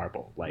slowest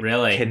marble.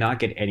 Really? Cannot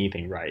get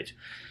anything right.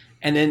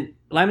 And then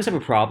Limers have a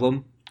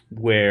problem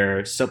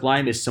where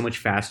Sublime is so much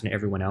faster than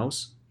everyone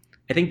else.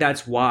 I think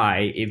that's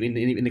why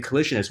in the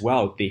collision as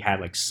well, they had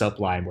like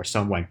Sublime or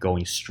someone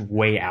going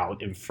way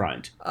out in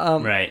front.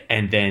 Right.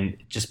 And then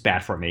just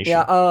bad formation.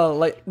 Yeah,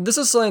 like this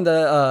is something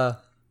that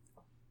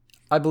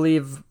I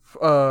believe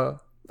I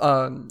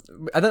don't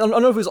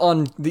know if it was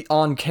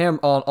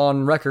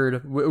on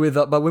record with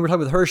but when we were talking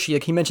with Hershey,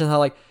 like he mentioned how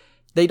like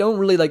they don't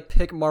really like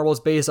pick marbles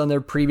based on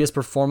their previous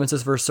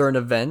performances for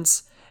certain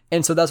events.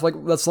 And so that's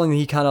something that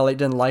he kind of like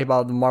didn't like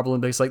about the Marble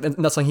Olympics. Like, and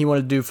that's something he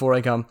wanted to do for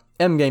like M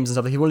games and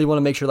stuff. Like, he really want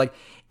to make sure like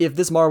if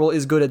this marble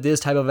is good at this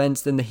type of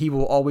events, then he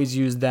will always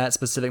use that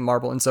specific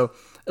marble. And so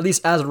at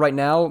least as of right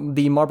now,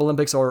 the Marble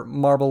Olympics or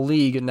Marble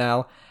League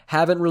now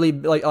haven't really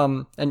like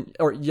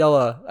or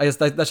Yella. I guess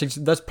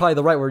that's probably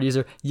the right word to use.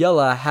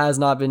 Yella has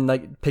not been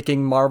like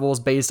picking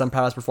marbles based on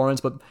past performance,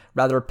 but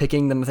rather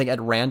picking them I think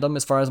at random,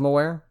 as far as I'm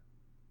aware.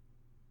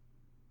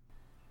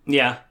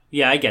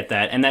 Yeah, I get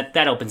that, and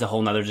that opens a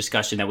whole nother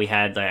discussion that we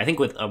had, I think,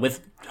 with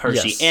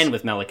Hershey Yes. and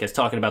with Melikas,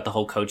 talking about the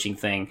whole coaching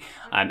thing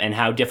and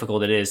how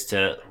difficult it is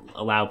to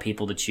allow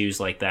people to choose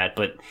like that.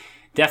 But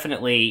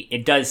definitely,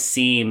 it does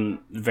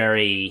seem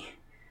very,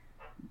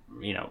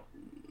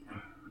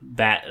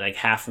 bad, like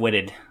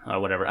half-witted or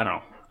whatever. I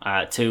don't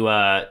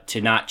know,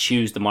 to not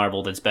choose the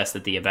marble that's best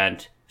at the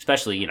event,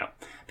 especially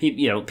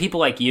people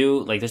like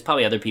you. Like, there's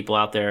probably other people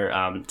out there,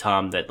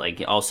 Tom, that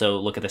like also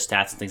look at the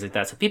stats and things like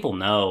that, so people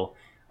know.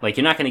 Like,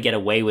 you're not going to get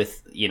away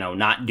with,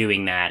 not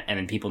doing that and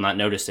then people not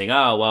noticing,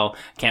 oh, well,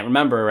 can't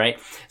remember, right?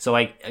 So,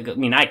 like,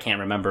 I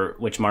can't remember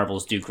which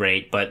marbles do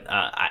great, but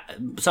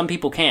some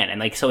people can. And,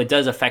 like, so it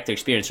does affect their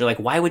experience. They're like,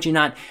 why would you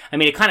not? I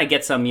mean, it kind of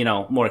gets them,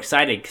 more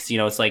excited because,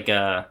 it's like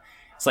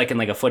in,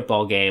 like, a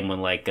football game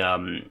when, like,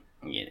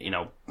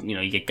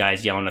 you get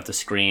guys yelling at the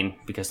screen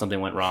because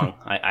something went wrong.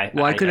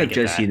 I could have get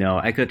just,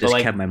 that. I could have just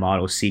like, kept my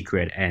model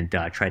secret and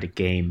tried to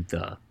game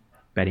the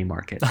betting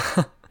market.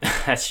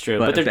 That's true,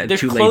 But but they're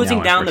too late closing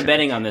now, down the unfortunately.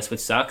 betting on this,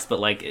 which sucks. But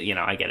like,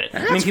 I get it.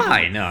 That's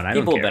fine. No, I don't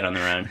people care. bet on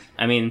their own.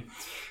 I mean,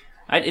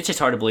 it's just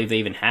hard to believe they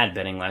even had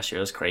betting last year.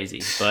 It was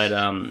crazy. But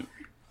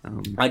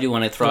I do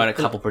want to throw out a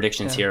couple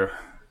predictions here.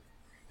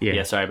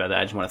 Yeah, sorry about that.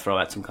 I just want to throw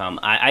out some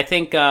I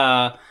think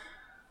the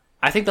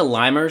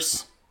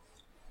Limers.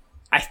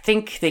 I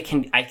think they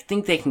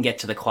can get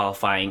to the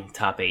qualifying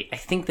top 8. I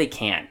think they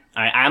can.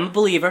 All right, I'm a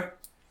believer.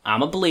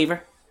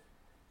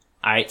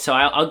 All right, so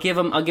I'll give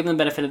them the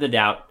benefit of the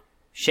doubt.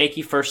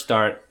 Shaky first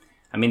start.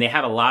 I mean, they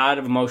have a lot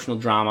of emotional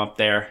drama up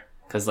there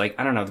because, like,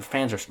 I don't know, the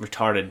fans are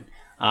retarded.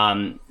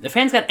 The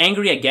fans got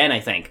angry again,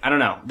 I think. I don't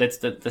know.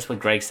 That's what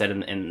Greg said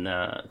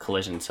in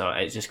Collision, so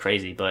it's just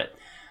crazy. But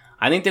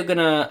I think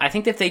I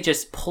think if they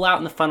just pull out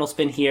in the funnel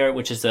spin here,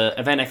 which is an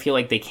event I feel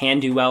like they can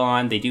do well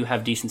on, they do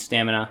have decent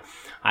stamina.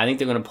 I think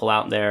they're going to pull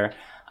out there.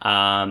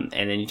 And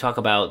then you talk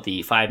about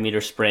the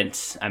 5-meter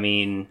sprint. I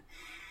mean,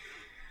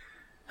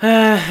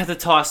 the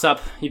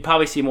toss-up, you'd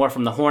probably see more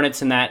from the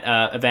Hornets in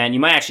that event. You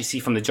might actually see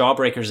from the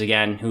Jawbreakers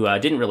again, who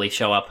didn't really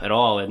show up at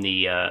all in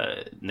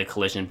the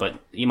collision, but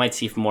you might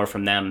see more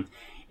from them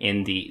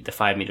in the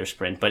 5-meter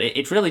sprint. But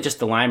it's really just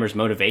the Limers'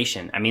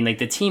 motivation. I mean, like,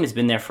 the team has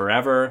been there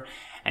forever,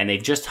 and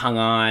they've just hung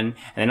on, and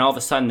then all of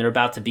a sudden they're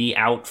about to be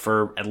out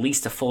for at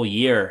least a full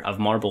year of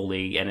Marble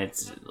League, and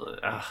it's,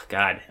 oh,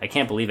 God, I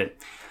can't believe it.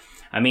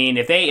 I mean,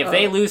 if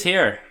they lose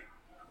here,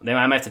 then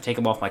I might have to take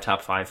them off my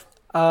top 5.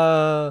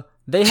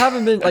 They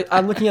haven't been like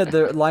I'm looking at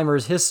the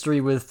Limers' history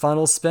with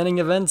funnel spinning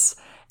events,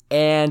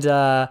 and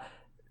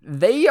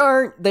they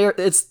aren't.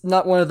 It's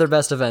not one of their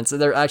best events.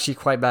 They're actually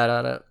quite bad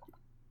at it.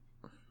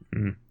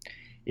 Mm.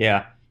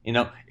 Yeah,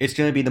 it's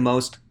going to be the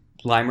most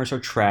Limers are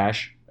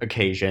trash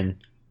occasion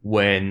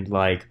when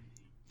like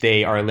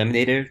they are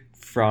eliminated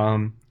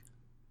from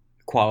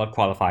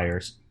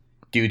qualifiers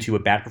due to a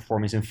bad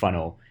performance in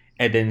funnel,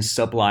 and then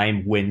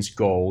Sublime wins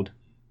gold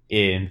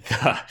in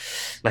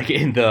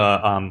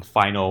the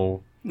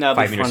final.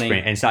 5-meter sprint,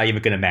 and it's not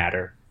even going to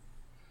matter.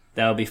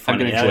 That would be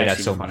funny. I'm going to enjoy that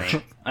so much.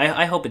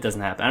 I hope it doesn't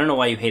happen. I don't know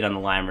why you hate on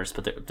the Limers,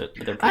 but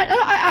they're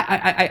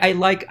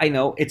I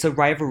know it's a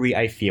rivalry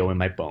I feel in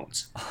my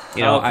bones.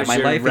 My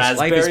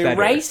life is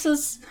better.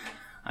 Racist.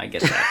 I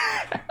get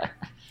that.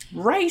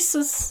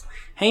 Racist.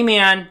 Hey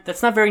man,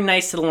 that's not very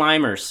nice to the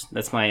Limers.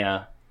 That's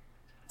my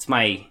it's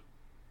my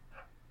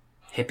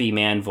hippie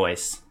man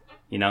voice.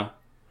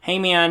 Hey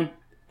man,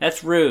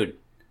 that's rude.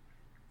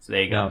 So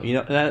there you go.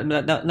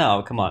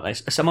 No, come on.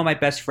 Some of my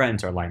best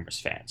friends are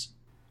Limers fans.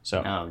 So.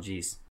 Oh,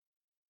 jeez.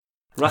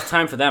 Rough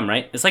time for them,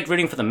 right? It's like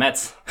rooting for the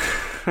Mets.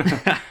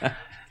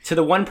 To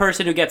the one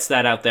person who gets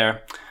that out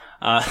there.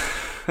 Oh,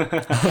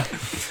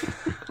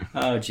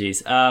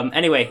 jeez.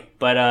 Anyway,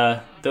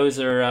 but those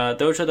are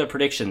the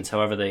predictions.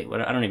 However,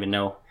 I don't even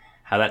know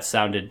how that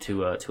sounded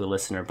to a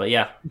listener. But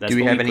yeah, that's do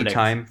we what have we any predict.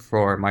 time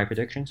for my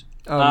predictions?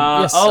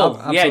 Yes,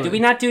 yeah. absolutely. Did we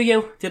not do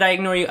you? Did I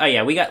ignore you? Oh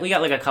yeah, we got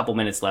like a couple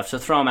minutes left, so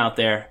throw them out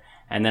there,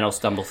 and then I'll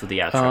stumble through the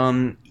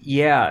outro.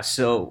 Yeah.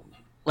 So,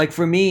 like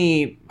for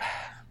me,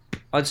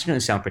 it's going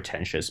to sound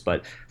pretentious,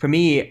 but for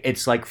me,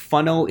 it's like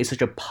funnel is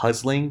such a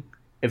puzzling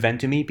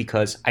event to me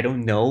because I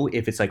don't know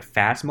if it's like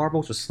fast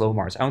marbles or slow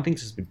marbles. I don't think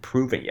this has been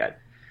proven yet.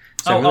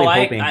 So I'm really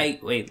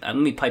hoping... wait. Let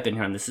me pipe in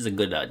here. This is a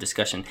good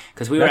discussion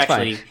because we were That's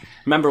actually fine.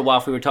 remember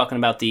while we were talking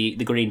about the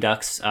Green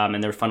Ducks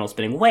and their funnel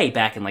spinning way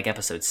back in like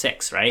episode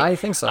 6, right? I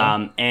think so.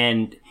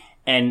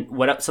 And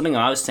something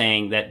I was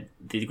saying that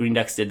the Green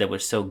Ducks did that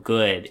was so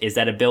good is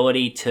that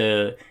ability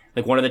to,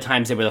 like, one of the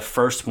times they were the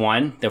first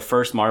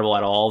marble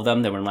out of all of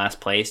them, they were in last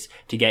place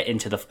to get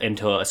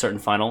into a certain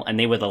funnel, and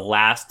they were the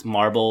last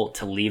marble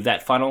to leave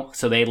that funnel.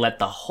 So they let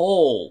the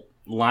whole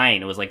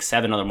line, it was like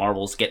 7 other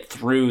marbles, get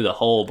through the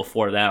hole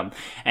before them.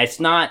 And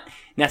it's not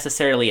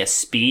necessarily a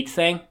speed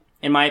thing,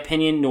 in my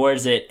opinion, nor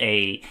is it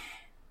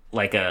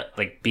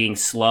like being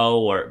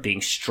slow or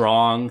being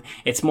strong.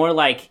 It's more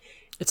like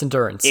It's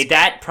endurance.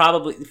 that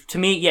probably, to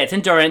me, yeah, it's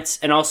endurance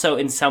and also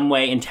in some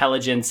way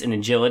intelligence and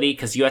agility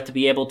because you have to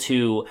be able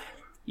to,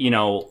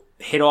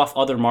 hit off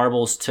other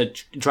marbles to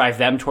drive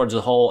them towards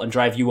the hole and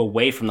drive you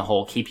away from the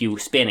hole, keep you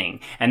spinning.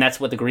 And that's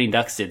what the Green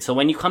Ducks did. So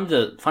when you come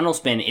to funnel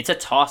spin, it's a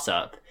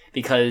toss-up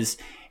because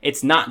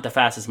it's not the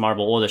fastest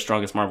marble or the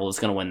strongest marble that's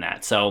going to win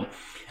that. So,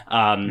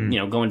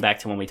 going back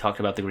to when we talked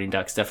about the Green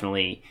Ducks,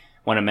 definitely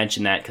want to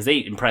mention that because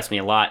they impressed me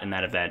a lot in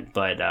that event.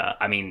 But,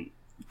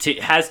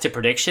 to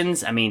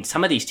predictions,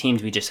 some of these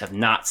teams we just have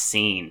not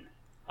seen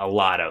a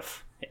lot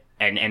of,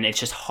 and it's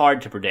just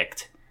hard to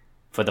predict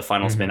for the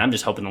funnel spin. I'm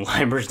just hoping the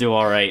Limers do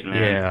all right,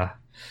 man.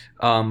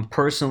 Yeah.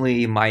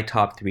 Personally, my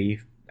top 3.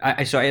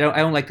 I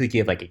don't like to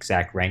give like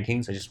exact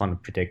rankings. I just want to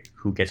predict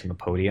who gets on the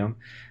podium.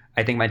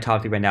 I think my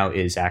top 3 right now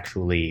is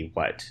actually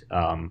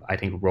I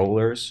think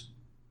Rollers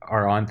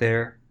are on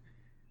there.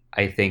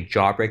 I think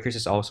Jawbreakers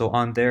is also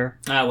on there.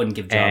 I wouldn't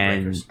give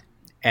Jawbreakers.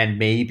 And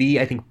maybe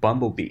I think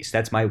Bumblebees.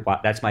 That's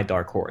my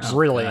dark horse.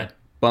 Really? God.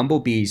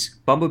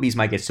 Bumblebees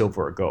might get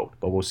silver or gold,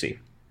 but we'll see.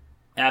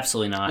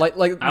 Absolutely not.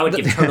 Like I would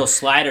give Turtle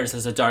Sliders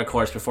as a dark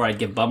horse before I'd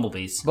give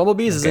Bumblebees.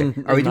 Bumblebees is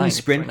in. Are we doing ninth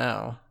sprint right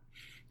now?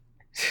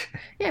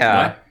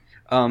 Yeah.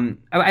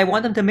 I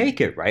want them to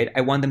make it, right?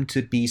 I want them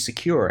to be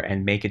secure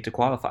and make it to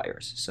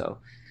qualifiers. So,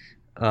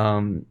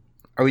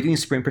 are we doing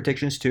sprint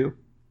predictions too?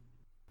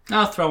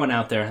 I'll throw one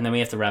out there, and then we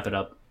have to wrap it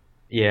up.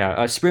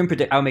 Yeah,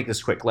 I'll make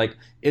this quick. Like,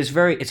 it's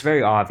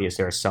very obvious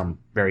there are some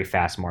very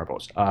fast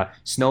marbles.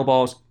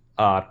 Snowballs,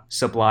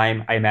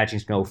 Sublime, I imagine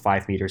he's going to go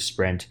 5 meter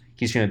sprint.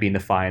 He's going to be in the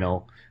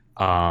final.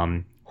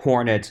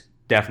 Hornet,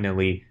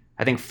 definitely.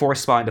 I think 4th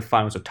spot in the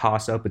final is a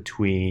toss-up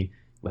between,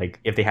 like,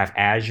 if they have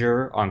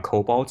Azure on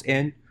Cobalts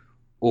in,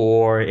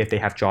 or if they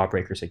have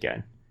Jawbreakers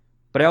again.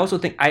 But I also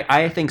think,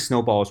 I think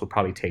Snowballs will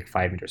probably take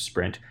 5 meter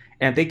sprint.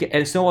 And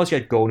if Snowballs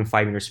get gold in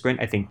 5 meter sprint,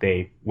 I think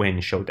they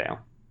win Showdown.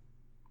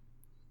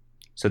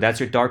 So that's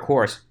your dark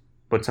horse.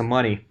 Put some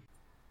money.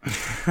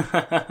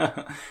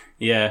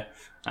 Yeah,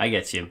 I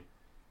get you.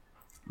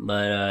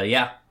 But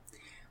yeah,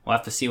 we'll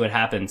have to see what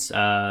happens.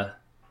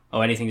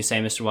 Anything to say,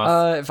 Mr.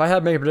 Waff? If I had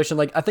to make a prediction,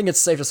 I think it's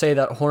safe to say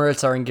that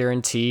Hornets are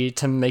guaranteed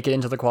to make it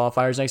into the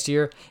qualifiers next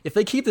year. If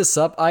they keep this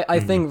up, I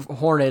think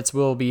Hornets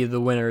will be the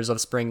winners of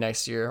spring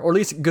next year, or at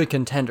least good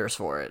contenders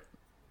for it.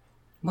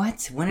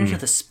 What? Winners of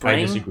the spring?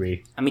 I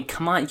disagree.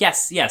 Come on.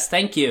 Yes,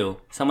 thank you.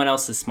 Someone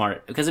else is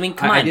smart. Because,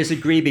 come on. I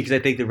disagree because I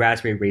think the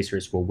Raspberry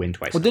Racers will win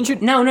twice. Well, didn't you?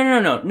 No,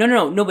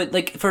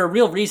 but, for a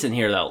real reason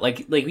here, though.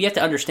 We have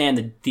to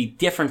understand the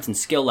difference in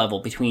skill level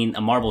between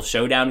a Marble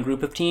Showdown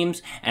group of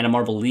teams and a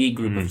Marble League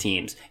group of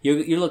teams.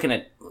 You're looking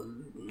at,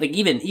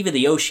 even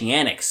the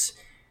Oceanics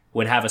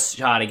would have a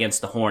shot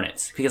against the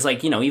Hornets. Because,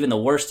 even the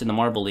worst in the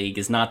Marble League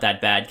is not that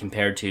bad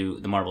compared to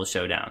the Marble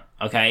Showdown.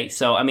 Okay?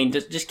 So,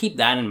 just keep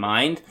that in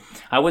mind.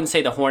 I wouldn't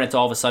say the Hornets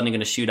all of a sudden are going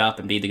to shoot up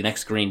and be the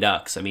next Green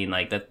Ducks. That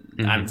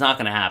it's not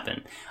going to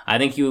happen. I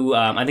think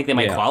they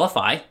might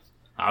qualify.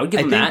 I would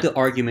give them that. I think the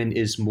argument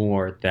is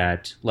more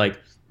that,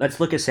 let's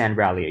look at Sand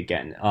Rally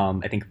again.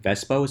 I think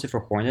Vespa, was it for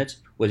Hornets,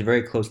 was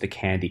very close to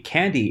Candy.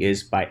 Candy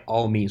is, by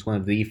all means, one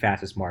of the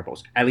fastest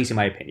marbles, at least in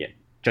my opinion,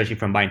 judging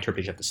from my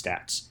interpretation of the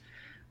stats.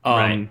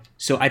 Right.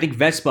 So I think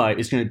Vespa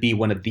is going to be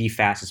one of the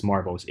fastest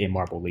marbles in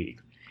Marble League.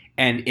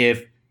 And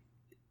if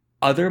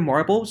other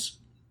marbles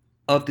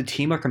of the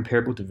team are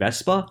comparable to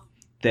Vespa,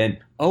 then,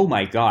 oh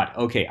my god,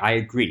 okay, I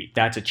agree.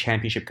 That's a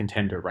championship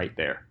contender right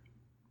there.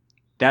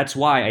 That's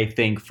why I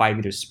think 5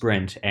 meter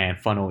sprint and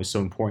funnel is so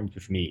important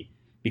for me,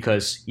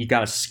 because you got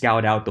to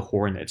scout out the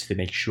Hornets to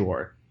make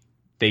sure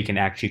they can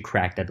actually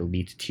crack that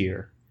elite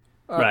tier.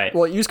 Right.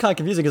 Well, it was kind of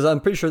confusing because I'm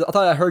pretty sure I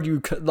thought I heard you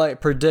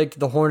predict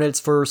the Hornets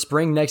for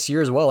spring next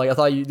year as well. I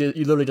thought you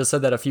literally just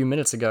said that a few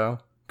minutes ago.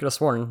 Could have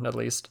sworn, at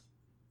least.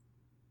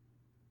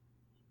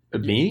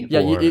 Me?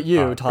 Yeah, or,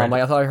 you, Tom.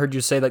 Brent? I thought I heard you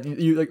say that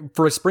you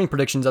for spring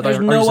predictions. There's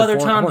no other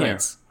Tom here.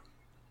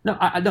 No,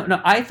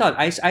 I thought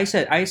I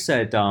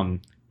said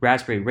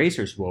Raspberry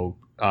Racers will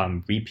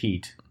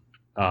repeat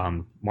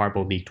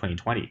Marble League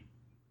 2020.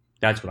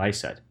 That's what I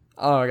said.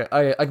 Oh,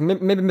 okay. I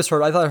maybe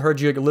misheard. I thought I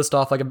heard you list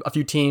off a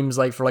few teams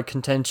for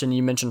contention.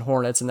 You mentioned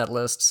Hornets in that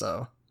list,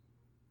 so.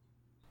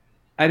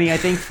 I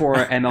think for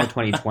ML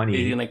 2020,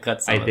 He's gonna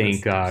cut some I of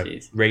think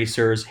this.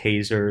 Racers,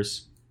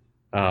 Hazers,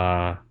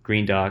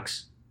 Green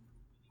Ducks.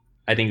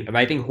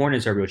 I think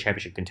Hornets are a real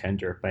championship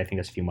contender, but I think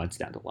that's a few months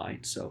down the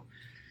line. So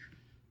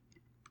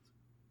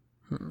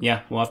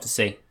yeah, we'll have to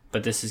see.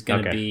 But this is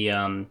going to be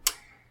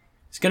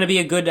it's going to be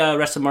a good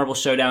rest of Marble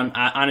Showdown.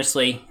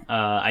 Honestly,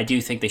 I do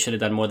think they should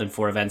have done more than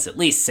 4 events, at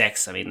least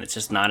 6. I mean, it's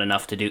just not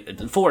enough to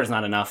do. 4 is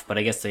not enough, but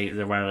I guess they're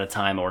running out of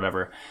time or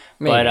whatever.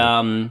 Maybe. But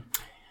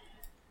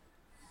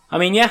I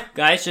mean, yeah,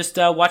 guys, just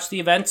watch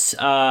the events.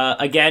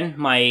 Again,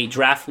 my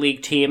draft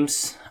league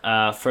teams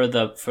for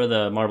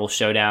the Marble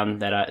Showdown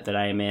that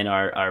I am in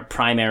are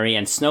Primary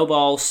and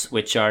Snowballs,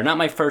 which are not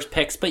my first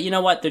picks, but you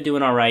know what? They're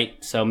doing all right.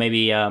 So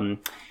maybe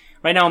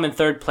right now I'm in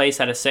 3rd place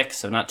out of 6,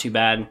 so not too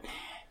bad.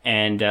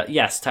 And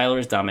yes, Tyler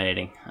is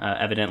dominating.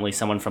 Evidently,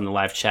 someone from the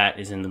live chat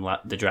is in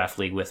the draft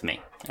league with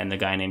me, and the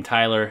guy named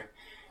Tyler,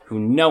 who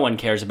no one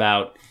cares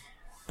about,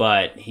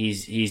 but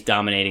he's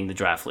dominating the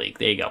draft league.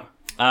 There you go.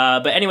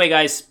 But anyway,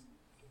 guys,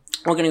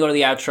 we're gonna go to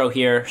the outro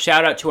here.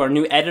 Shout out to our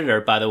new editor,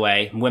 by the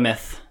way,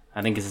 Wimeth,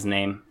 I think is his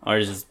name, or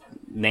is his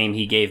name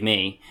he gave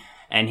me,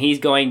 and he's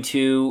going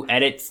to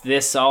edit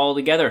this all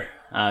together.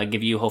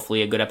 Give you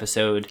hopefully a good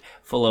episode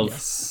full of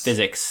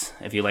physics,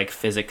 if you like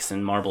physics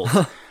and marbles.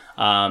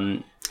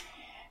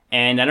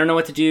 And I don't know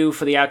what to do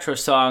for the outro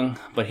song,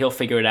 but he'll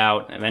figure it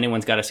out. If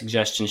anyone's got a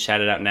suggestion, shout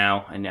it out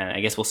now, and I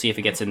guess we'll see if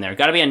it gets in there.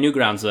 Got to be on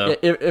Newgrounds, though.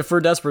 If we're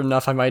desperate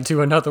enough, I might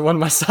do another one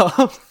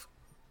myself.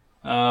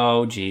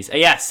 Oh, geez.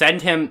 Yeah,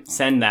 send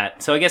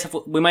that. So I guess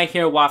we might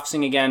hear Waff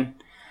sing again,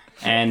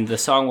 and the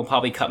song will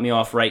probably cut me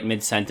off right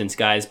mid-sentence,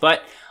 guys.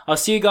 But I'll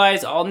see you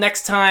guys all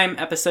next time,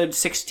 episode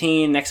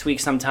 16, next week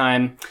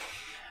sometime.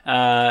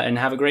 And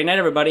have a great night,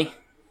 everybody.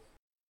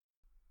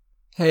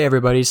 Hey,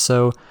 everybody.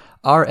 So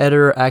our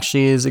editor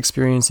actually is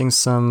experiencing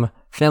some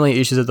family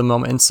issues at the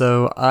moment,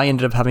 so I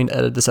ended up having to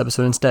edit this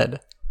episode instead.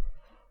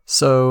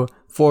 So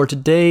for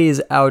today's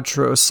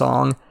outro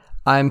song,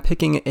 I'm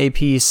picking a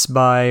piece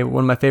by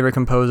one of my favorite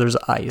composers,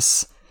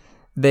 Ice.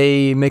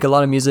 They make a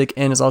lot of music,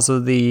 and they're also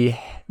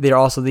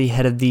the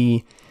head of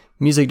the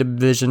music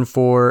division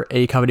for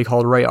a company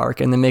called Rayark,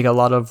 and they make a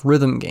lot of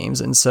rhythm games.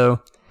 And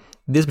so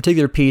this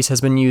particular piece has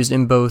been used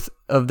in both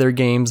of their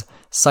games,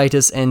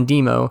 Citus and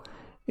Demo.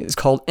 It's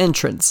called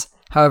Entrance.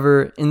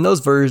 However, in those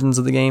versions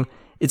of the game,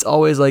 it's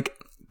always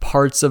like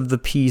parts of the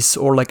piece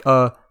or like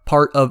a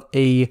part of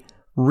a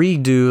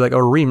redo, like a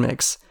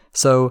remix.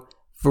 So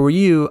for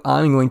you,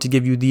 I'm going to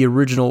give you the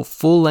original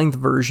full-length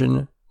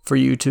version for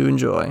you to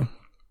enjoy.